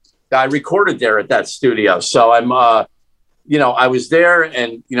lake. I recorded there at that studio. So I'm, I was there,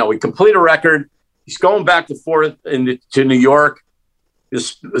 and, we complete a record. He's going back and forth to New York.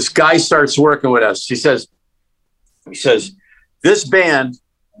 This guy starts working with us. He says, this band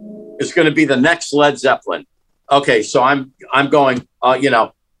is going to be the next Led Zeppelin. Okay. So I'm going,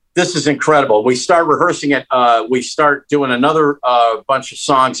 this is incredible. We start rehearsing it. We start doing another bunch of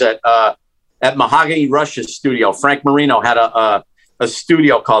songs at Mahogany Rush's studio. Frank Marino had a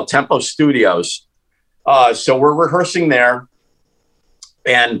studio called Tempo Studios. So we're rehearsing there.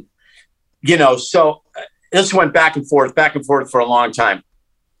 And, so this went back and forth for a long time.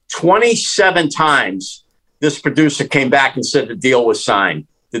 27 times this producer came back and said the deal was signed.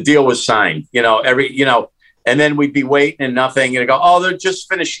 The deal was signed, and then we'd be waiting and nothing. And go, oh, they're just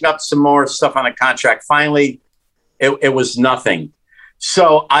finishing up some more stuff on the contract. Finally, it was nothing.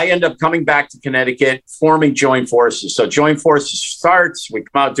 So I end up coming back to Connecticut, forming Join Forces. So Join Forces starts. We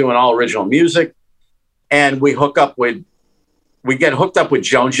come out doing all original music, and we get hooked up with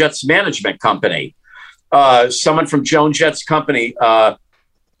Joan Jett's management company. Someone from Joan Jett's company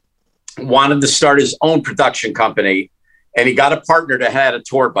wanted to start his own production company, and he got a partner that had a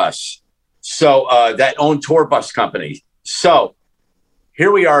tour bus. So that owned tour bus company. So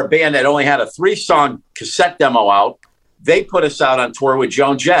here we are, a band that only had a 3-song cassette demo out. They put us out on tour with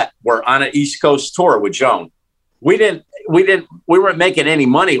Joan Jett. We're on an East Coast tour with Joan. We weren't making any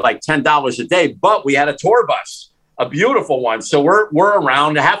money, like $10 a day, but we had a tour bus, a beautiful one. So we're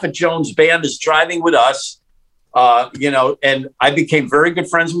around. Half of Joan's band is driving with us, and I became very good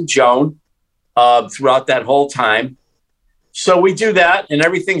friends with Joan throughout that whole time. So we do that, and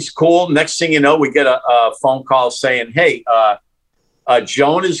everything's cool. Next thing you know, we get a phone call saying, hey,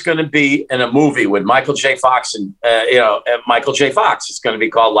 Joan is going to be in a movie with Michael J. Fox and Michael J. Fox. It's going to be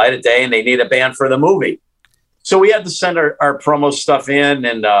called Light of Day, and they need a band for the movie. So we had to send our promo stuff in,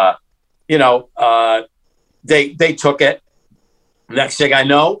 and they took it. Next thing I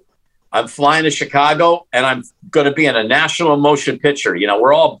know, I'm flying to Chicago, and I'm going to be in a national motion picture.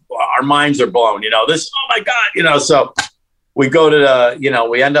 Our our minds are blown. This, oh my God, so we go to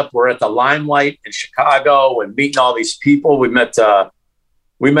we're at the Limelight in Chicago and meeting all these people. We met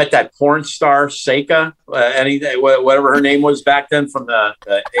that porn star, Seika, whatever her name was back then from the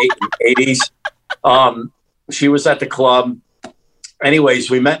 80s. She was at the club. Anyways,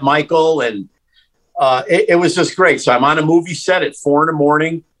 we met Michael, and it was just great. So I'm on a movie set at 4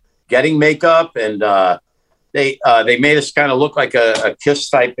 a.m, getting makeup, and they made us kind of look like a Kiss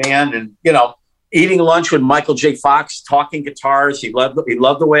type band, and eating lunch with Michael J. Fox, talking guitars. He loved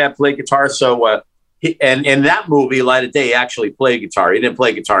the way I played guitar. So and in that movie, Light of Day, he actually played guitar. He didn't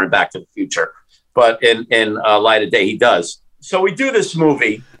play guitar in Back to the Future, but in Light of Day, he does. So we do this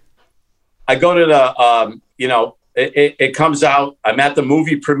movie. I go to the it comes out. I'm at the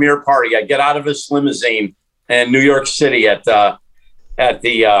movie premiere party. I get out of this limousine in New York City at the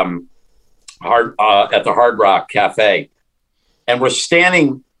Hard Rock Cafe, and we're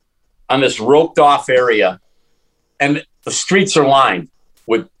standing on this roped off area, and the streets are lined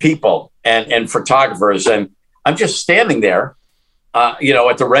with people and photographers, and I'm just standing there, at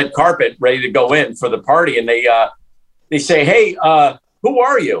the red carpet, ready to go in for the party, and they say, "Hey, who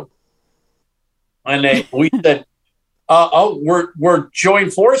are you?" And we said, we're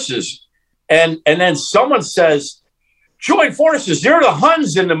Joined Forces. And then someone says, "Joined Forces, you're the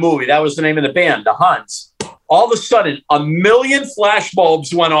Huns in the movie." That was the name of the band, the Huns. All of a sudden, 1,000,000 flash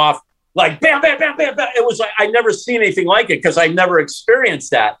bulbs went off, like bam, bam, bam, bam, bam. It was like, I'd never seen anything like it because I never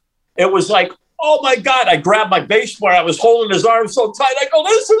experienced that. It was like, oh my God. I grabbed my bass player. I was holding his arm so tight. I go,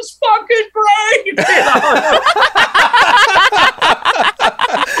 this is fucking great.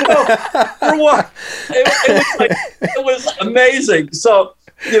 For what? It was amazing. So,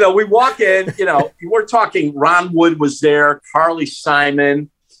 we walk in, we're talking, Ron Wood was there, Carly Simon,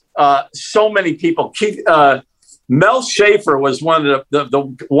 so many people. Keith, Mel Schaefer was one of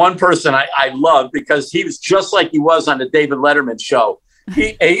the one person I loved because he was just like he was on the David Letterman show.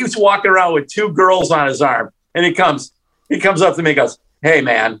 He was walking around with 2 girls on his arm, and he comes up to me and goes, "Hey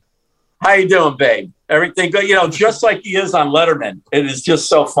man, how you doing, babe? Everything good?" Just like he is on Letterman. It is just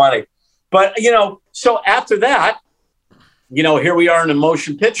so funny. But, so after that, here we are in a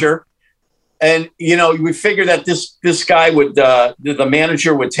motion picture, and, we figured that this guy would, the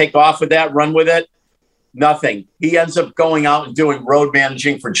manager would take off with that, run with it. Nothing. He ends up going out and doing road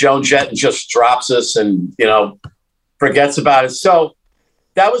managing for Joan Jett and just drops us and, forgets about it. So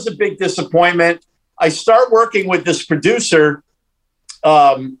that was a big disappointment. I start working with this producer,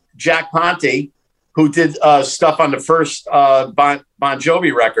 Jack Ponte, who did stuff on the first Bon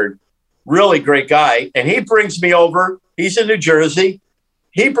Jovi record. Really great guy. And he brings me over. He's in New Jersey.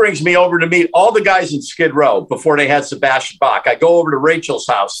 He brings me over to meet all the guys in Skid Row before they had Sebastian Bach. I go over to Rachel's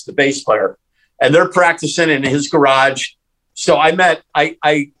house, the bass player, and they're practicing in his garage. So I met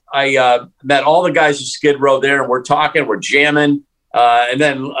all the guys in Skid Row there, and we're talking, we're jamming. And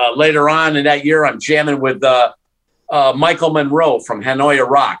then later on in that year, I'm jamming with Michael Monroe from Hanoi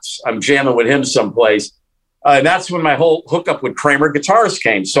Rocks. I'm jamming with him someplace. And that's when my whole hookup with Kramer Guitars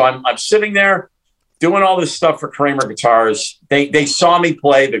came. So I'm sitting there doing all this stuff for Kramer Guitars. They saw me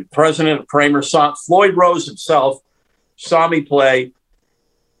play. The president of Kramer Floyd Rose himself saw me play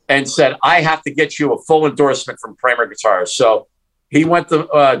and said, "I have to get you a full endorsement from Kramer Guitars." So he went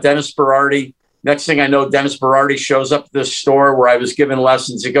to Dennis Berardi. Next thing I know, Dennis Berardi shows up at this store where I was giving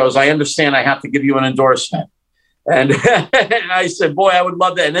lessons. He goes, "I understand I have to give you an endorsement." And I said, "Boy, I would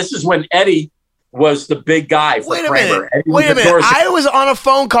love that." And this is when Eddie was the big guy for Kramer. Wait a minute. I was on a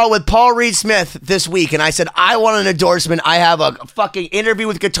phone call with Paul Reed Smith this week, and I said, "I want an endorsement. I have a fucking interview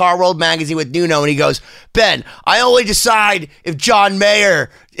with Guitar World magazine with Nuno." And he goes, "Ben, I only decide if John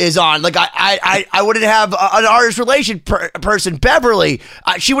Mayer is on. Like, I wouldn't have an artist relation person, Beverly.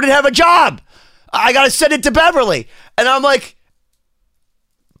 She wouldn't have a job. I got to send it to Beverly." And I'm like,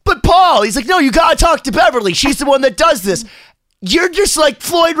 "But Paul," he's like, "No, you got to talk to Beverly. She's the one that does this. You're just like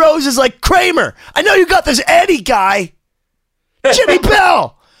Floyd Rose is like Kramer. I know you got this Eddie guy, Jimmy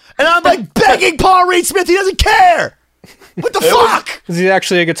Bell." And I'm like begging Paul Reed Smith. He doesn't care. What the fuck? Because he's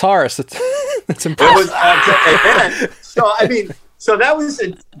actually a guitarist. That's impressive. So that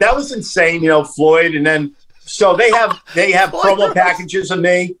was insane, Floyd. And then, so they have promo packages of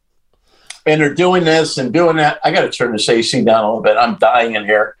me. And they're doing this and doing that. I got to turn this AC down a little bit. I'm dying in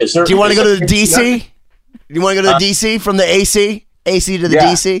here. Do you want to go to the DC? Do you want to go to the DC from the AC to the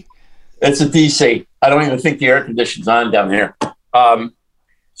DC? It's a DC. I don't even think the air conditioning's on down here.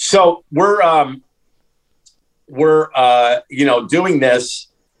 So we're doing this,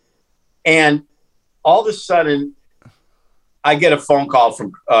 and all of a sudden, I get a phone call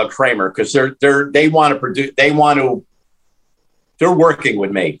from Kramer because they want to produce. They're working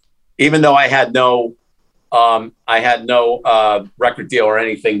with me. even though I had no record deal or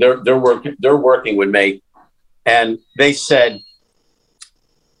anything. They're working with me, and they said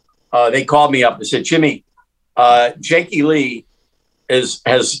they called me up and said, Jimmy, Jakey Lee is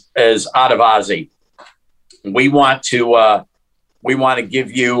out of Ozzy. We want to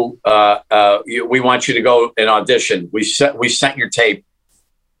give you. We want you to go and audition. We sent your tape.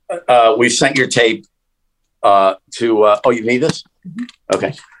 We sent your tape to. Oh, you need this?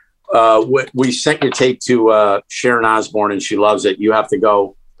 Okay. We sent your tape to Sharon Osbourne, and she loves it. You have to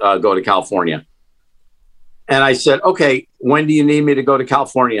go to California. And I said, okay, when do you need me to go to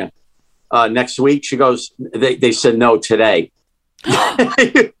California? Next week? She goes, they said, no, today.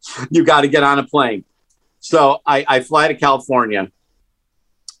 You got to get on a plane. So I fly to California.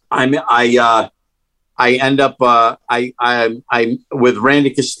 I end up I'm with Randy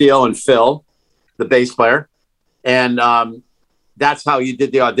Castile and Phil, the bass player, and that's how you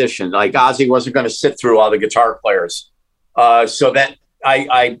did the audition. Like Ozzy wasn't going to sit through all the guitar players, so that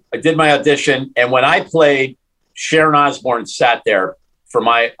I did my audition, and when I played, Sharon Osbourne sat there for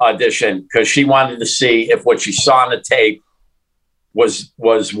my audition because she wanted to see if what she saw on the tape was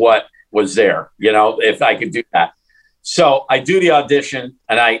what was there, if I could do that. So I do the audition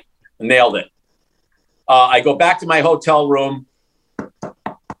and I nailed it. I go back to my hotel room.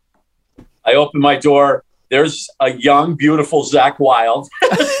 I open my door. There's a young, beautiful Zakk Wylde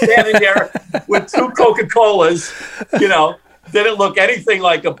standing there with 2 Coca-Colas, didn't look anything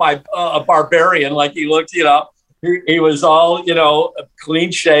like a barbarian like he looked, He was all,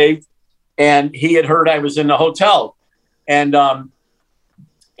 clean shaved, and he had heard I was in the hotel, and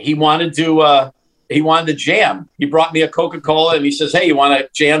he wanted to jam. He brought me a Coca-Cola, and he says, "Hey, you want to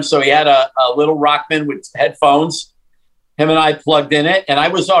jam?" So he had a little Rockman with headphones. Him and I plugged in it, and I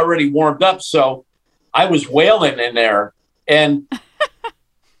was already warmed up, so I was wailing in there, and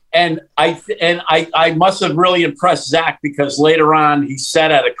I must have really impressed Zakk because later on he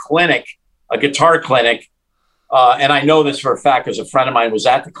said at a guitar clinic. And I know this for a fact because a friend of mine was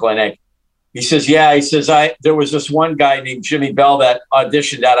at the clinic. He says, there was this one guy named Jimmy Bell that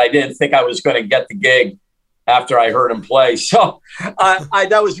auditioned that I didn't think I was going to get the gig after I heard him play. So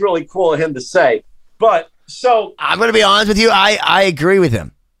that was really cool of him to say. But so I'm going to be honest with you. I agree with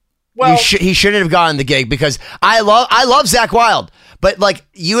him. Well, he shouldn't have gotten the gig because I love Zakk Wylde, but like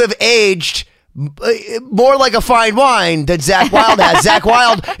you have aged more like a fine wine than Zakk Wylde has. Zakk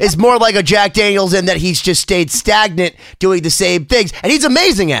Wylde is more like a Jack Daniels in that he's just stayed stagnant doing the same things. And he's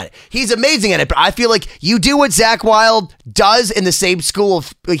amazing at it. But I feel like you do what Zakk Wylde does in the same school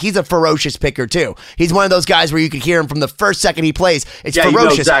of, he's a ferocious picker too. He's one of those guys where you can hear him from the first second he plays. It's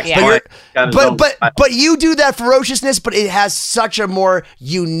ferocious. But you do that ferociousness, but it has such a more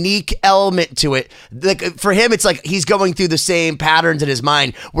unique element to it. Like for him, it's like he's going through the same patterns in his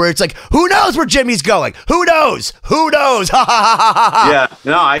mind where it's like, who knows where Jimmy's going? Who knows? Yeah,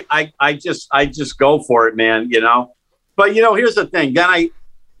 no, I just go for it, man, But here's the thing. Then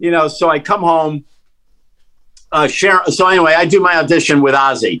so I come home. So anyway, I do my audition with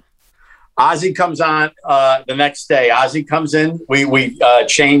Ozzy. Ozzy comes on the next day. Ozzy comes in. We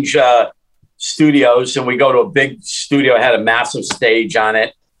change studios and we go to a big studio. It had a massive stage on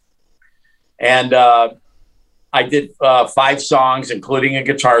it, and I did 5 songs, including a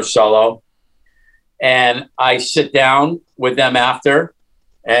guitar solo. And I sit down with them after,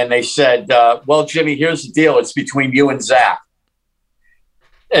 and they said, well, Jimmy, here's the deal. It's between you and Zakk.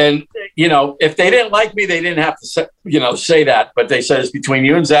 And, if they didn't like me, they didn't have to say that. But they said it's between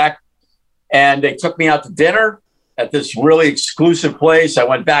you and Zakk. And they took me out to dinner at this really exclusive place. I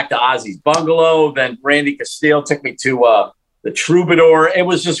went back to Ozzy's bungalow. Then Randy Castile took me to the Troubadour. It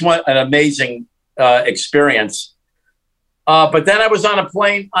was just an amazing experience. But then I was on the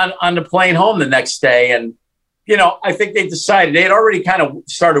plane home the next day. And, I think they decided they had already kind of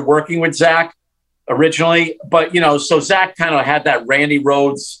started working with Zakk originally. But, so Zakk kind of had that Randy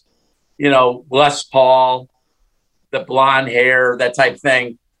Rhoads, Les Paul, the blonde hair, that type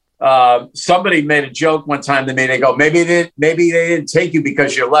thing. Somebody made a joke one time to me. They go, maybe they didn't take you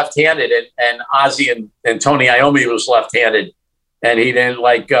because you're left-handed. And Ozzy and Tony Iommi was left-handed. And he didn't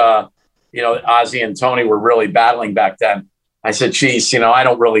like, Ozzy and Tony were really battling back then. I said, geez, I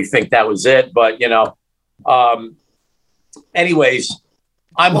don't really think that was it. But, anyways,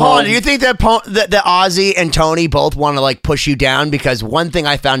 I'm home. Do you think that Ozzy and Tony both want to like push you down? Because one thing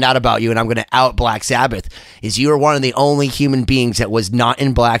I found out about you, and I'm going to out Black Sabbath, is you are one of the only human beings that was not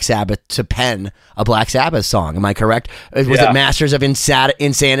in Black Sabbath to pen a Black Sabbath song. Am I correct? Was it Masters of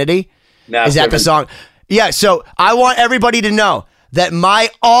Insanity? Is that the song? Yeah, so I want everybody to know that my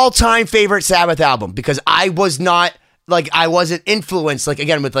all-time favorite Sabbath album, because I was not like I wasn't influenced, like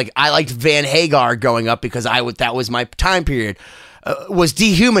again with like I liked Van Hagar growing up because that was my time period, was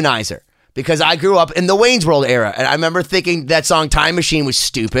Dehumanizer. Because I grew up in the Wayne's World era, and I remember thinking that song Time Machine was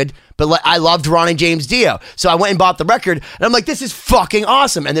stupid, but I loved Ronnie James Dio. So I went and bought the record, and I'm like, this is fucking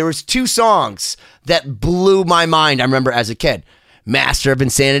awesome. And there was 2 songs that blew my mind, I remember as a kid, Master of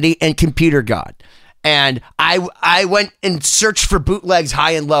Insanity and Computer God. And I went and searched for bootlegs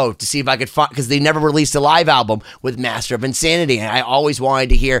high and low to see if I could find, because they never released a live album with Master of Insanity, and I always wanted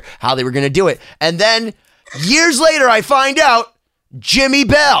to hear how they were going to do it. And then years later, I find out Jimmy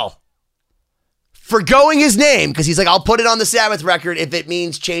Bell, forgoing his name, because he's like, I'll put it on the Sabbath record if it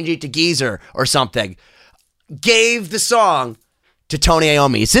means changing it to Geezer or something, gave the song to Tony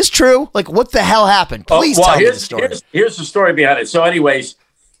Iommi. Is this true? Like, what the hell happened? Please tell me the story. Here's the story behind it. So anyways,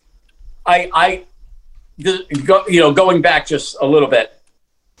 going back just a little bit,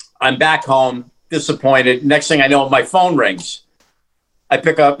 I'm back home, disappointed. Next thing I know, my phone rings. I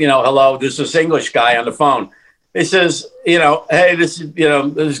pick up, hello, there's this English guy on the phone. He says, hey, this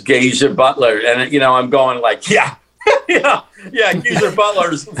is Geezer Butler. And, I'm going like, yeah, Geezer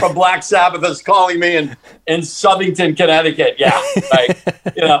Butler from Black Sabbath is calling me in Southington, Connecticut. Yeah, right.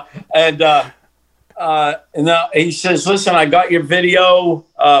 And he says, listen, I got your video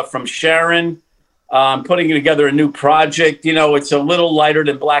from Sharon. I'm putting together a new project. It's a little lighter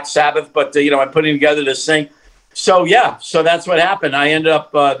than Black Sabbath, but, I'm putting together this thing. So that's what happened. I ended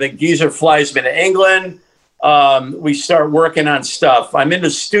up, the Geezer flies me to England. We start working on stuff. I'm in the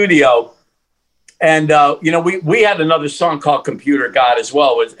studio, and we had another song called Computer God as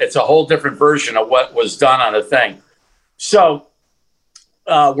well. It's a whole different version of what was done on the thing. So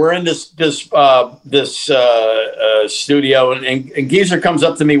we're in this studio, and Geezer comes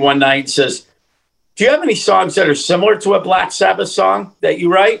up to me one night and says, do you have any songs that are similar to a Black Sabbath song that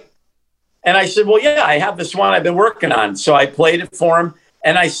you write? And I said, well, yeah, I have this one I've been working on. So I played it for him.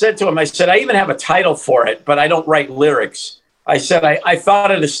 And I said to him, I even have a title for it, but I don't write lyrics. I said, I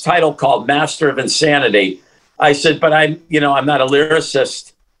thought of this title called Master of Insanity. I said, but I'm not a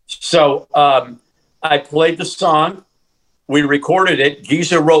lyricist. So I played the song. We recorded it.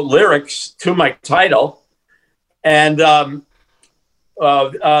 Geezer wrote lyrics to my title. And the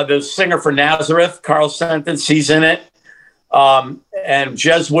singer for Nazareth, Carl Sentence, he's in it. And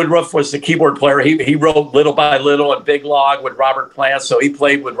Jez Woodruff was the keyboard player. He wrote Little by Little and Big Log with Robert Plant. So he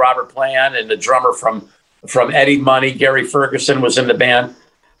played with Robert Plant, and the drummer from Eddie Money, Gary Ferguson, was in the band.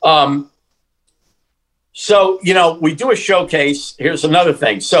 So we do a showcase. Here's another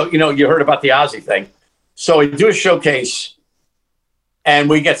thing. So, you heard about the Ozzy thing. So we do a showcase and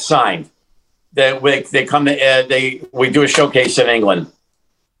we get signed. They come to, we do a showcase in England.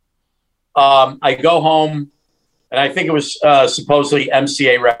 I go home. And I think it was supposedly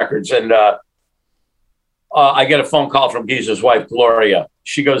MCA Records. And I get a phone call from Geezer's wife, Gloria.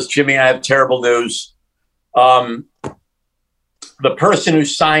 She goes, Jimmy, I have terrible news. The person who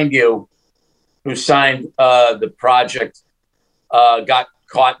signed the project, got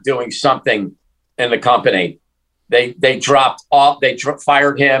caught doing something in the company. They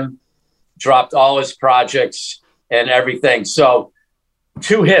fired him, dropped all his projects and everything. So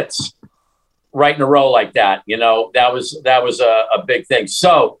 2 hits right in a row like that, that was a big thing.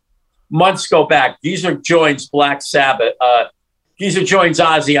 So months go back. Geezer joins Black Sabbath. Geezer joins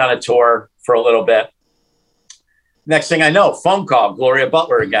Ozzy on a tour for a little bit. Next thing I know, phone call, Gloria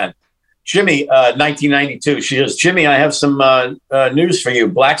Butler again. Jimmy, 1992. She goes, Jimmy, I have some news for you.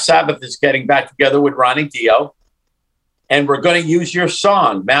 Black Sabbath is getting back together with Ronnie Dio, and we're going to use your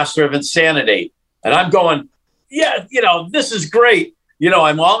song, Master of Insanity. And I'm going, yeah, this is great.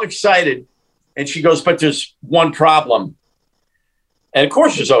 I'm all excited. And she goes, but there's one problem. And of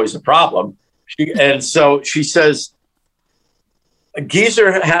course, there's always a problem. And so she says,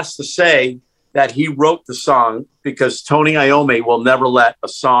 Geezer has to say that he wrote the song because Tony Iommi will never let a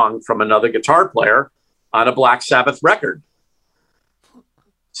song from another guitar player on a Black Sabbath record.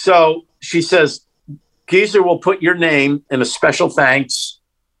 So she says, Geezer will put your name in a special thanks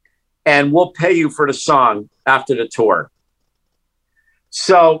and we'll pay you for the song after the tour.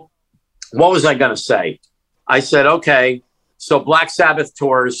 So what was I going to say? I said, okay, so Black Sabbath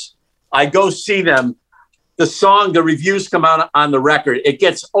tours, I go see them. The song, the reviews come out on the record. It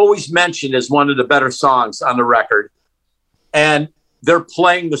gets always mentioned as one of the better songs on the record. And they're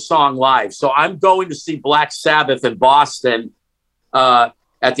playing the song live. So I'm going to see Black Sabbath in Boston at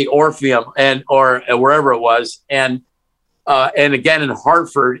the Orpheum or wherever it was. And again in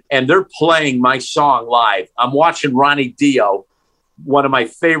Hartford, and they're playing my song live. I'm watching Ronnie Dio, one of my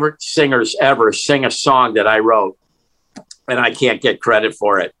favorite singers ever, sing a song that I wrote, and I can't get credit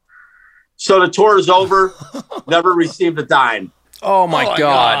for it. So the tour is over. Never received a dime. Oh my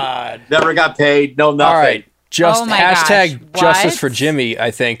God. Never got paid. No, nothing. All right. Just Oh my hashtag gosh. justice What? for Jimmy, I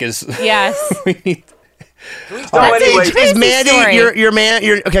think is. Yes. we need. That's a anyways, crazy Is Mandy story. your man?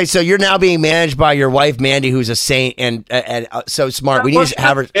 Okay, so you're now being managed by your wife Mandy, who's a saint and so smart. We need to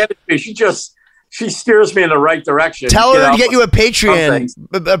have her. She steers me in the right direction. Tell her to get you a some Patreon, things.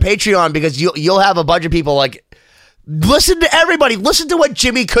 a Patreon, because you'll have a bunch of people like listen to everybody. Listen to what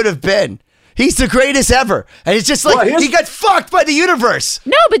Jimmy could have been. He's the greatest ever, and it's just like Well, he got fucked by the universe.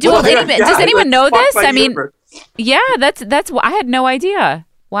 No, but does anyone know this? I mean, yeah, that's I had no idea.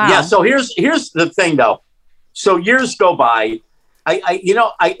 Wow. Yeah. So here's the thing, though. So years go by.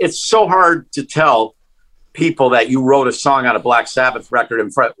 It's so hard to tell people that you wrote a song on a Black Sabbath record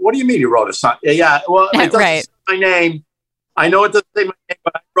in front. What do you mean you wrote a song? Yeah. Well, it doesn't Right. say my name. I know it doesn't say my name,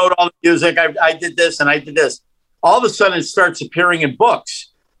 but I wrote all the music. I did this and I did this. All of a sudden, it starts appearing in books.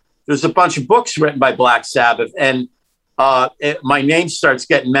 There's a bunch of books written by Black Sabbath, and my name starts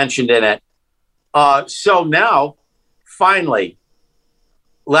getting mentioned in it. So now, finally,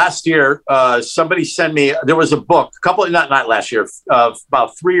 last year, somebody sent me. There was a book, not last year,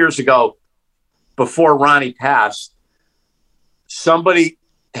 about 3 years ago, before Ronnie passed. Somebody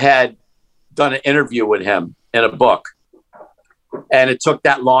had done an interview with him in a book, and it took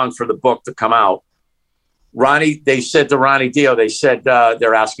that long for the book to come out. They said to Ronnie Dio,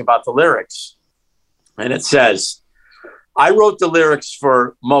 they're asking about the lyrics. And it says, I wrote the lyrics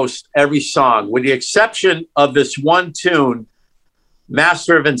for most every song, with the exception of this one tune,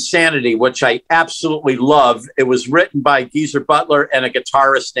 Master of Insanity, which I absolutely love. It was written by Geezer Butler and a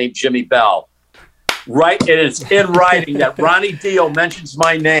guitarist named Jimmy Bell. Right. And it's in writing that Ronnie Dio mentions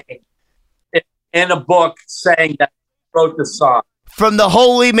my name in a book saying that he wrote the song. From the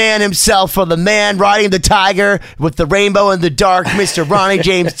holy man himself, from the man riding the tiger with the rainbow in the dark, Mr. Ronnie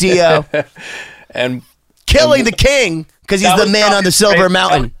James Dio, And killing the king because he's the man on the silver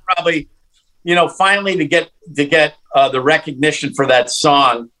mountain. Probably, finally to get the recognition for that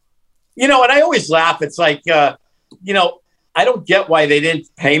song. And I always laugh. It's like, I don't get why they didn't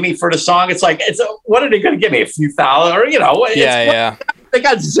pay me for the song. It's like, what are they going to give me? A few thousand? Or, yeah. They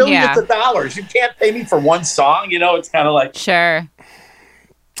got zillions Yeah. of dollars. You can't pay me for one song. It's kind of like. Sure.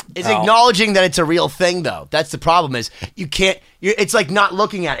 It's acknowledging that it's a real thing, though. That's the problem. Is you can't. It's like not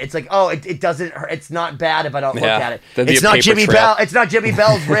looking at it. It's like, oh, it doesn't. It's not bad if I don't look at it. That'd be It's a not paper Jimmy trail. Bell. It's not Jimmy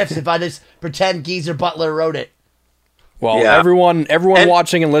Bell's riffs if I just pretend Geezer Butler wrote it. Well, Yeah. everyone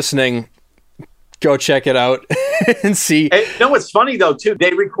watching and listening, go check it out and see. What's funny though too?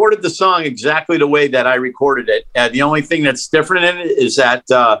 They recorded the song exactly the way that I recorded it. The only thing that's different in it is that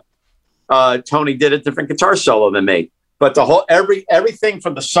Tony did a different guitar solo than me. But the whole everything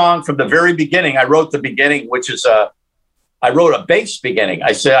from the song from the very beginning, I wrote the beginning, which is I wrote a bass beginning.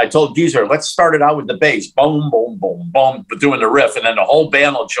 I told Geezer, let's start it out with the bass, boom, boom, boom, boom, doing the riff, and then the whole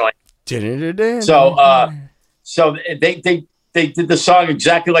band will join. So they did the song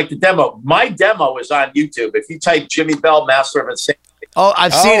exactly like the demo. My demo is on YouTube. If you type Jimmy Bell Master of Insanity, Oh,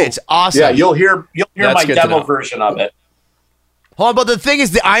 I've seen it. It's awesome. yeah, you'll hear That's my good to demo know. version of it. Hold on, but the thing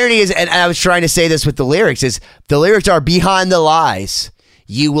is, the irony is, and I was trying to say this with the lyrics, is the lyrics are behind the lies,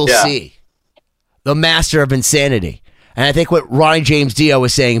 you will Yeah. see the master of insanity. And I think what Ronnie James Dio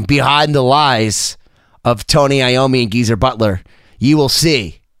was saying, behind the lies of Tony Iommi and Geezer Butler, you will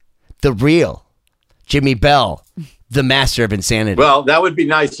see the real Jimmy Bell, the master of insanity. Well, that would be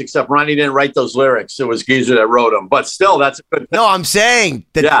nice, except Ronnie didn't write those lyrics. It was Geezer that wrote them. But still, that's a good thing. No, I'm saying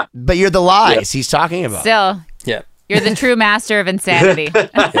that, Yeah. but you're the lies he's talking about. Still, Yeah. you're the true master of insanity.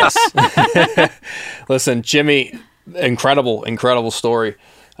 Yes. Listen, Jimmy, incredible story.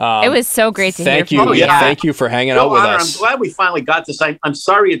 It was so great to hear Thank from you. Oh, you. yeah. Thank you for hanging out No with honor. us. I'm glad we finally got this. I'm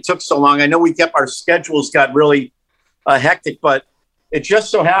sorry it took so long. I know our schedules got really hectic, but it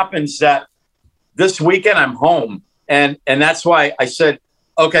just so happens that this weekend I'm home, and that's why I said,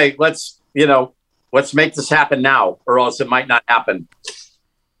 okay, let's make this happen now, or else it might not happen.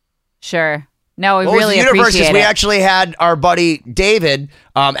 Sure. No, we What was really the universe appreciate is we it. actually had our buddy David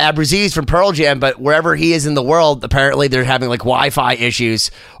Abraziz from Pearl Jam, but wherever he is in the world, apparently they're having like Wi-Fi issues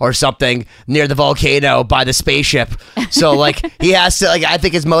or something near the volcano by the spaceship. So like he has to I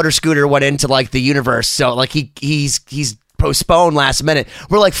think his motor scooter went into like the universe. So like he's postponed last minute.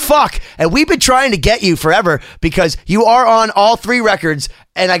 We're like, fuck. And we've been trying to get you forever because you are on all three records.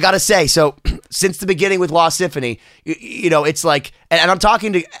 And I got to say, so since the beginning with Lost Symphony, it's like, and I'm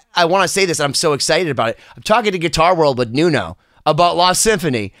talking to, I want to say this, and I'm so excited about it. I'm talking to Guitar World with Nuno about Lost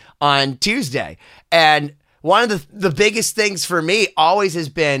Symphony on Tuesday. And one of the biggest things for me always has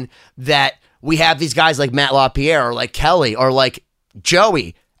been that we have these guys like Matt LaPierre or like Kelly or like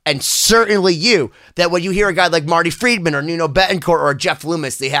Joey and certainly you, that when you hear a guy like Marty Friedman or Nuno Betancourt or Jeff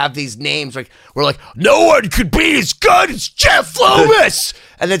Loomis, they have these names like, we're like, no one could be as good as Jeff Loomis.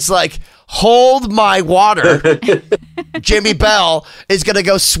 And it's like, hold my water. Jimmy Bell is going to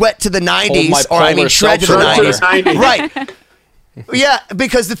go sweat to the 90s, or I mean shred to the 90s. Right. Yeah,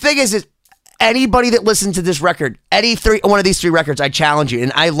 because the thing is anybody that listens to this record, one of these three records, I challenge you,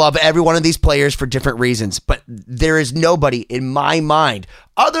 and I love every one of these players for different reasons, but there is nobody in my mind,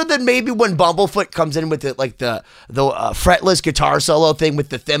 other than maybe when Bumblefoot comes in with the fretless guitar solo thing with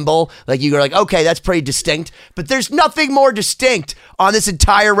the thimble, like you're like, okay, that's pretty distinct, but there's nothing more distinct on this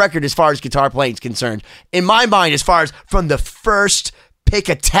entire record as far as guitar playing is concerned. In my mind, as far as from the first pick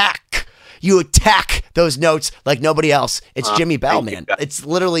attack, you attack those notes like nobody else. It's Jimmy Bell, man. It's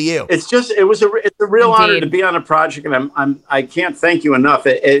literally you. It's a real honor to be on a project, and I can't thank you enough.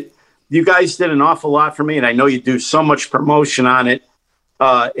 You guys did an awful lot for me, and I know you do so much promotion on it.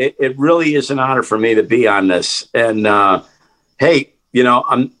 It really is an honor for me to be on this. And hey,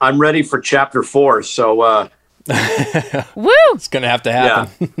 I'm ready for chapter 4. So woo! It's gonna have to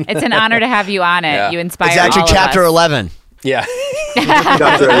happen. Yeah. It's an honor to have you on it. Yeah. You inspire. It's actually chapter 11. Yeah.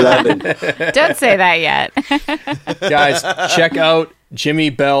 Don't say that yet. Guys, check out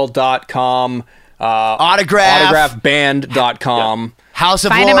jimmybell.com, autographband.com. House of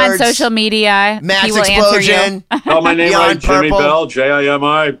Find Lords. him on social media. Mass he will Explosion. Spell my name right, Jimmy Bell,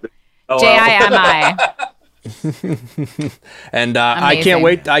 Jimi. Jimi. And I can't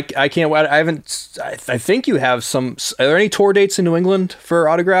wait. I can't wait. I think you have some. Are there any tour dates in New England for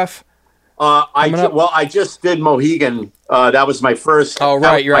Autograph? I just did Mohegan. That was my first. Oh,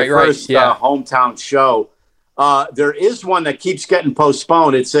 right, right. Hometown show. There is one that keeps getting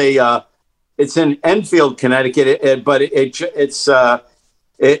postponed. It's in Enfield, Connecticut, but it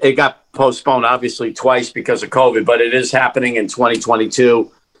got postponed obviously twice because of COVID. But it is happening in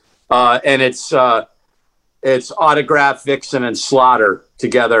 2022, and it's Autograph, Vixen, and Slaughter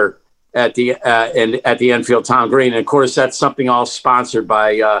together at the Enfield Town Green. And of course, that's something all sponsored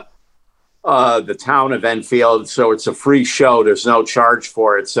by the town of Enfield, so it's a free show. There's no charge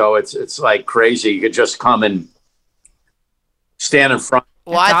for it, so it's like crazy. You could just come and stand in front.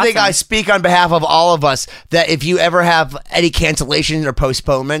 Well, I think I speak on behalf of all of us that if you ever have any cancellations or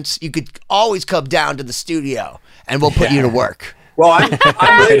postponements, you could always come down to the studio and we'll put you to work. Well, I'm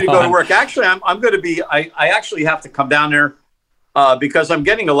ready to go to work. Actually, I'm going to be. I actually have to come down there because I'm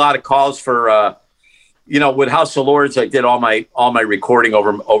getting a lot of calls for. With House of Lords, I did all my recording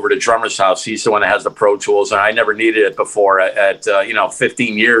over to Drummer's house. He's the one that has the Pro Tools, and I never needed it before. At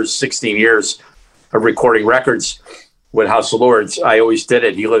 16 years of recording records with House of Lords, I always did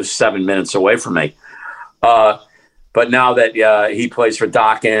it. He lives 7 minutes away from me. But now that he plays for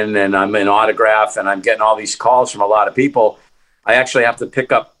Dokken and I'm in Autograph and I'm getting all these calls from a lot of people, I actually have to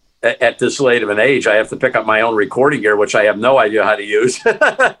pick up at this late of an age. I have to pick up my own recording gear, which I have no idea how to use.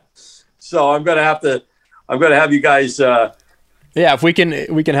 So I'm going to have you guys. Yeah, if we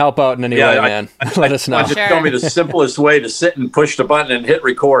can help out in any way, man. Let us know. Just tell me the simplest way to sit and push the button and hit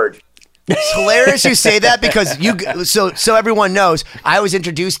record. It's hilarious you say that because so everyone knows I was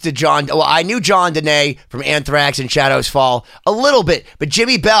introduced to John. Well, I knew John Dene from Anthrax and Shadows Fall a little bit, but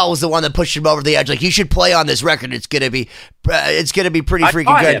Jimmy Bell was the one that pushed him over the edge. Like, you should play on this record. It's gonna be pretty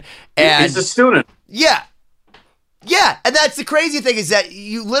freaking good. And he's a student. Yeah, and that's the crazy thing is that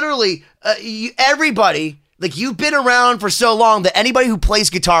you literally everybody. Like, you've been around for so long that anybody who plays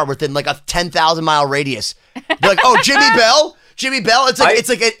guitar within like a 10,000 mile radius, they're like, oh, Jimmy Bell. It's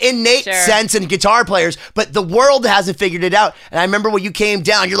like an innate sense in guitar players, but the world hasn't figured it out. And I remember when you came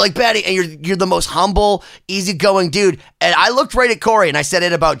down, you're like, Betty, and you're the most humble, easygoing dude. And I looked right at Corey and I said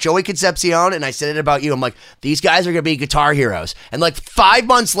it about Joey Concepcion and I said it about you. I'm like, these guys are going to be guitar heroes. And like 5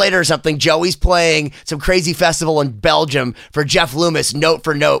 months later or something, Joey's playing some crazy festival in Belgium for Jeff Loomis, note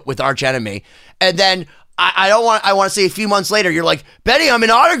for note with Arch Enemy. And then I want to say a few months later, you're like, Betty, I'm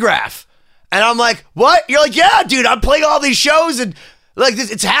in Autograph. And I'm like, what? You're like, yeah, dude, I'm playing all these shows and like this,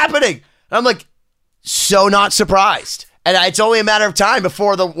 it's happening. And I'm like, so not surprised. And it's only a matter of time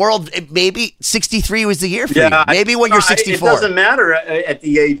before the world, maybe 63 was the year for you. Maybe when you're 64. It doesn't matter at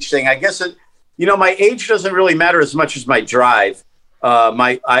the age thing. I guess, my age doesn't really matter as much as my drive.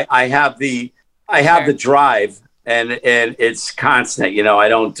 I have the drive and it's constant. I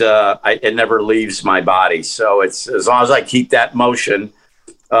don't, it never leaves my body. So it's as long as I keep that motion,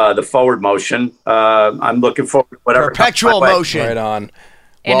 the forward motion. I'm looking forward to whatever. Perpetual motion. Right on.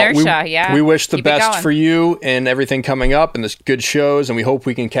 Inertia, we wish the best for you and everything coming up and this good shows, and we hope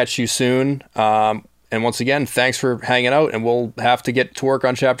we can catch you soon. And once again, thanks for hanging out, and we'll have to get to work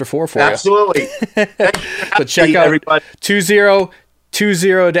on Chapter 4 for you. Absolutely. So check out everybody. 2020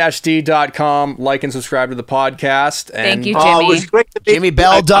 20-d.com. Like and subscribe to the podcast. And Thank you, Oh, Jimmy. it was great to meet you.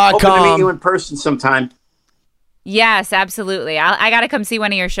 JimmyBell.com. I'm hoping to meet you in person sometime. Yes, absolutely. I got to come see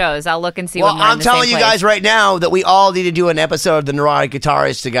one of your shows. I'll look and see. Well, when we're in I'm the telling same you place. guys right now that we all need to do an episode of the Neurotic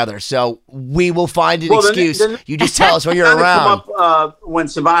Guitarist together. So we will find an Well, excuse. You just tell us when you're Gotta around. come up when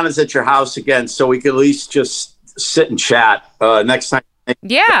Savannah's at your house again, so we could at least just sit and chat next time.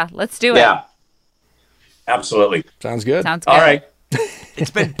 Yeah, let's do it. Yeah, absolutely. Sounds good. Sounds good. All right. It's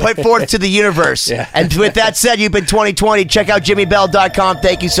been put forth to the universe. Yeah. And with that said, you've been 2020. Check out JimmyBell.com.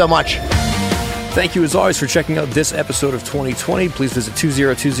 Thank you so much. Thank you, as always, for checking out this episode of 2020. Please visit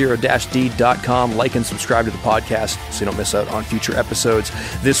 2020-d.com. Like and subscribe to the podcast so you don't miss out on future episodes.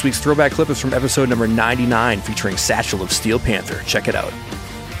 This week's throwback clip is from episode number 99, featuring Satchel of Steel Panther. Check it out.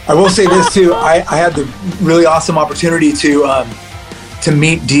 I will say this too. I had the really awesome opportunity to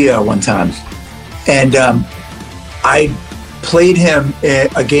meet Dia one time, and I played him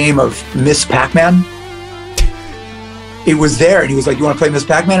a game of Miss Pac-Man. It was there, and he was like, "You want to play Miss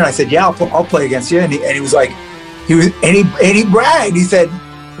Pac-Man?" And I said, "Yeah, I'll play against you." And he was like, he bragged. He said,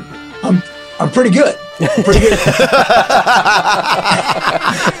 "I'm pretty good. I'm pretty good."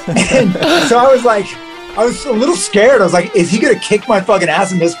 And so I was like, I was a little scared. I was like, "Is he gonna kick my fucking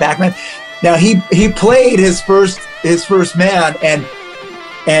ass in Miss Pac-Man?" Now he played his first man, and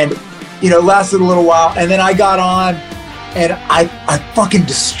you know, lasted a little while, and then I got on, and I fucking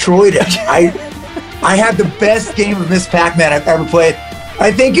destroyed him. I had the best game of Miss Pac-Man I've ever played.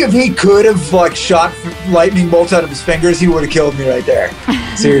 I think if he could have like shot lightning bolts out of his fingers, he would have killed me right there.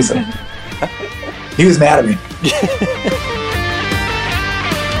 Seriously. He was mad at me.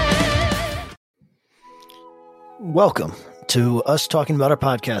 Welcome to us talking about our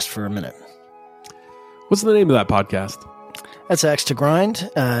podcast for a minute. What's the name of that podcast? That's Axe to Grind,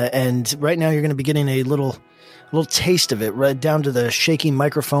 and right now you're going to be getting a little taste of it, right down to the shaky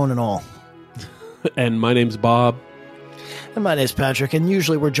microphone and all. And my name's Bob. And my name's Patrick, and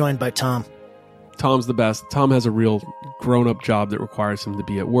usually we're joined by Tom. Tom's the best. Tom has a real grown-up job that requires him to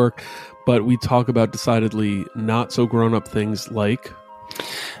be at work, but we talk about decidedly not so grown-up things like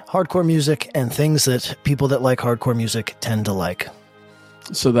hardcore music and things that people that like hardcore music tend to like.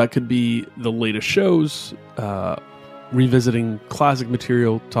 So that could be the latest shows, revisiting classic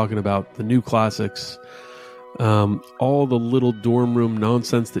material, talking about the new classics, all the little dorm room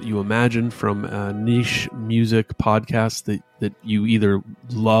nonsense that you imagine from niche music podcasts that you either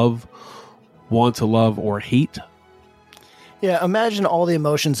love, want to love, or hate. Yeah, imagine all the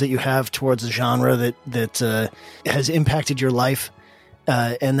emotions that you have towards a genre that has impacted your life,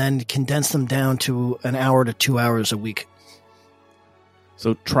 and then condense them down to an hour to 2 hours a week.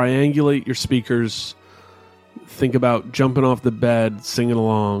 So triangulate your speakers, think about jumping off the bed, singing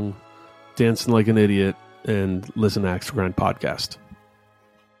along, dancing like an idiot, and listen to Axe to Grind podcast.